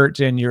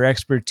effort and your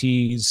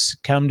expertise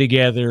come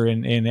together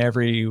in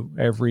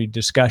every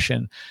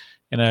discussion.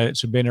 And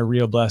it's been a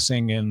real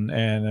blessing and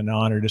an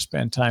honor to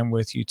spend time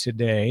with you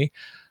today.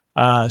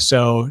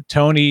 So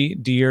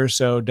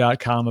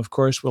TonyDurso.com. Of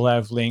course, we'll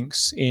have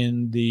links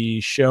in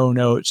the show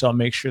notes. I'll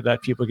make sure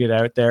that people get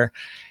out there.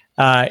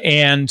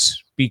 And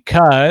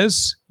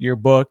because your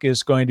book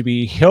is going to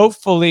be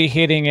hopefully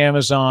hitting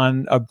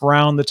Amazon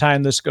around the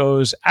time this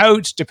goes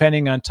out,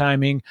 depending on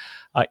timing.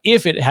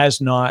 If it has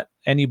not,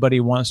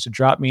 anybody wants to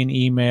drop me an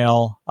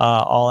email,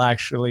 I'll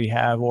actually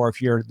have, or if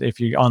you're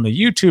on the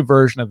YouTube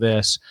version of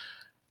this,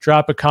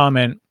 drop a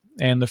comment,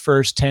 and the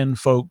first 10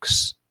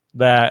 folks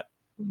that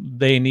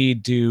they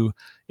need to,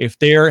 if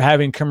they're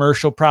having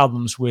commercial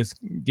problems with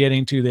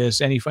getting to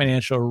this, any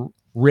financial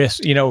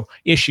risk,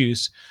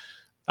 issues,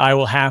 I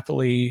will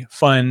happily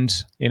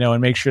fund,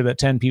 and make sure that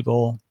 10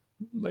 people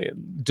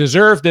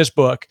deserve this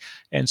book.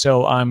 And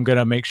so I'm going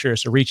to make sure,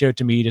 so reach out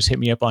to me, just hit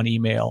me up on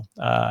email.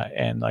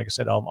 And like I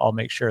said, I'll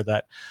make sure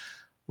that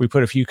we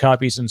put a few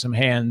copies in some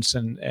hands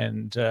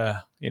and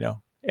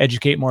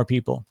educate more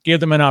people, give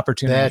them an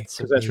opportunity,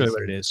 because that's really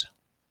what it is.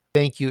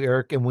 Thank you,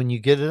 Eric. And when you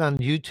get it on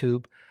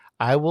YouTube,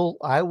 I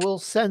will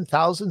send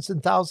thousands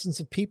and thousands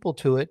of people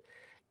to it,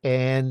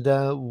 and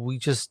we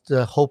just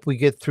hope we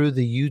get through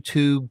the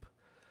YouTube,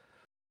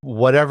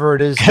 whatever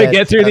it is.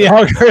 Get through the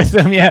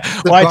algorithm. Yeah.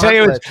 Well, I tell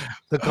you,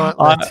 the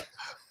gauntlet.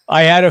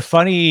 I had a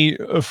funny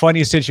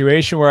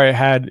situation where I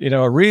had,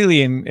 a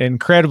really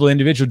incredible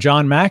individual,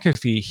 John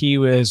McAfee. He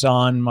was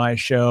on my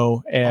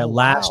show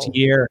last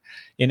year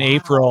in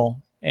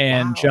April,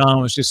 and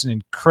John was just an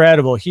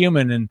incredible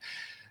human.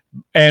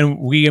 And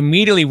we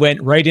immediately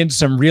went right into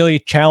some really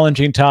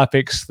challenging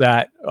topics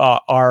that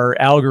are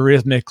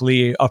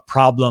algorithmically a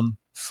problem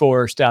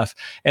for stuff.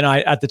 And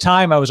at the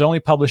time I was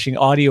only publishing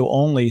audio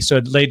only. So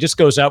it just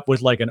goes up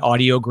with like an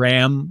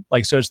audiogram.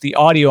 So it's the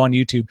audio on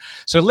YouTube.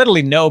 So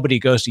literally nobody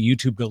goes to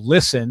YouTube to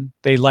listen.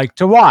 They like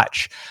to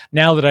watch.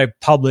 Now that I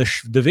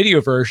publish the video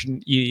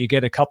version, you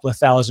get a couple of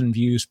thousand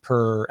views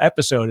per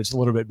episode. It's a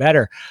little bit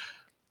better.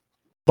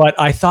 But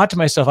I thought to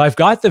myself, I've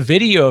got the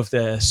video of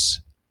this.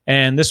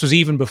 And this was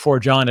even before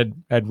John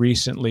had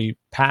recently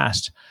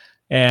passed.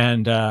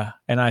 And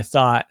I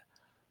thought,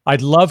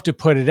 I'd love to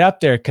put it up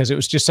there because it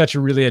was just such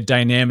a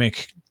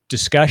dynamic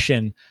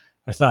discussion.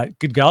 I thought,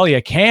 good golly,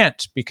 I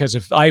can't, because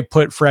if I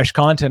put fresh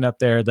content up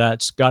there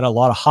that's got a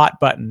lot of hot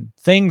button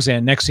things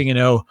in, next thing you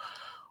know,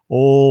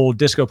 old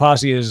Disco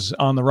Posse is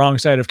on the wrong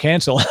side of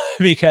cancel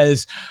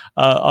because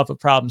of a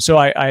problem. So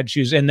I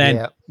choose, and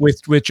then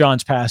with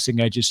John's passing,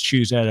 I just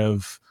choose out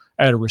of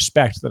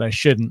respect that I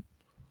shouldn't,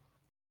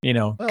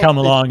 come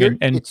along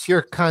and it's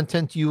your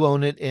content, you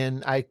own it.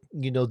 And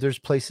there's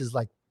places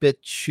like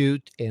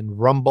BitChute and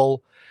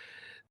Rumble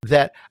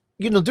that,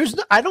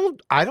 I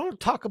don't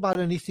talk about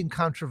anything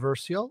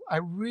controversial. I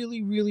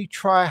really, really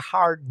try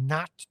hard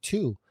not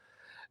to.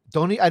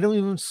 I don't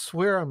even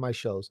swear on my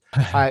shows.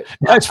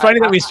 It's funny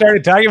that we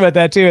started talking about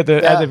that too at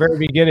the very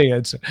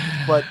beginning.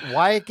 But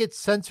why it gets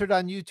censored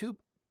on YouTube?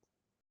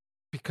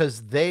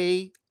 Because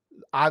they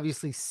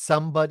obviously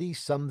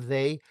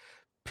they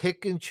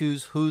pick and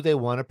choose who they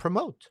want to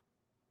promote.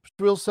 It's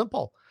real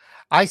simple.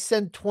 I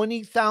send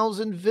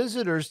 20,000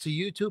 visitors to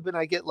YouTube and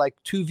I get like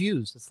 2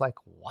 views. It's like,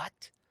 what?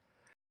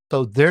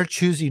 So they're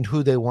choosing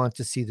who they want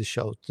to see the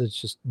show. There's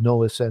just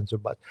no ifs, ands, or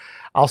buts.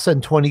 I'll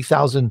send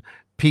 20,000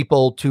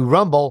 people to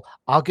Rumble.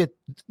 I'll get,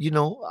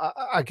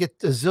 I get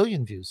a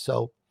zillion views.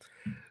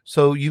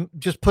 So you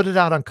just put it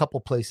out on a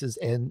couple places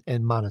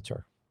and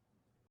monitor.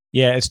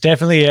 Yeah, it's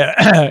definitely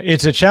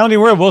it's a challenging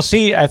world. We'll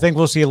see. I think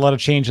we'll see a lot of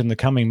change in the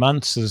coming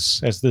months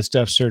as this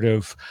stuff sort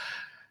of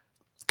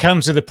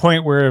comes to the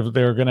point where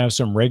they're going to have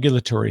some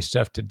regulatory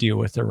stuff to deal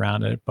with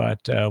around it, but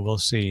we'll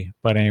see.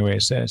 But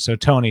anyways, so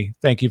Tony,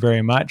 thank you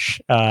very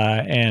much.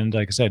 And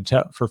like I said,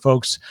 for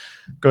folks,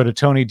 go to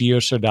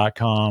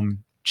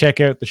TonyDioso.com, check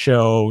out the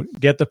show,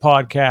 get the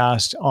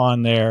podcast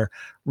on there.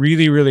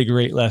 Really, really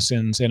great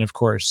lessons. And of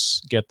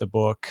course, get the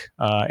book.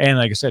 And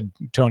like I said,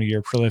 Tony, you're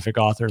a prolific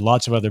author,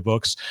 lots of other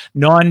books,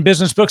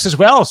 non-business books as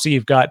well. So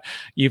you've got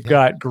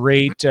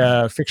great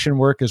fiction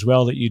work as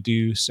well that you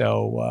do.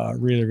 So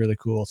really, really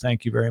cool.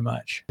 Thank you very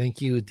much.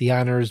 Thank you. The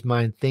honor is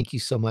mine. Thank you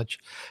so much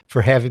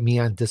for having me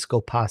on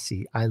Disco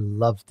Posse. I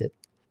loved it.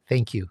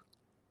 Thank you.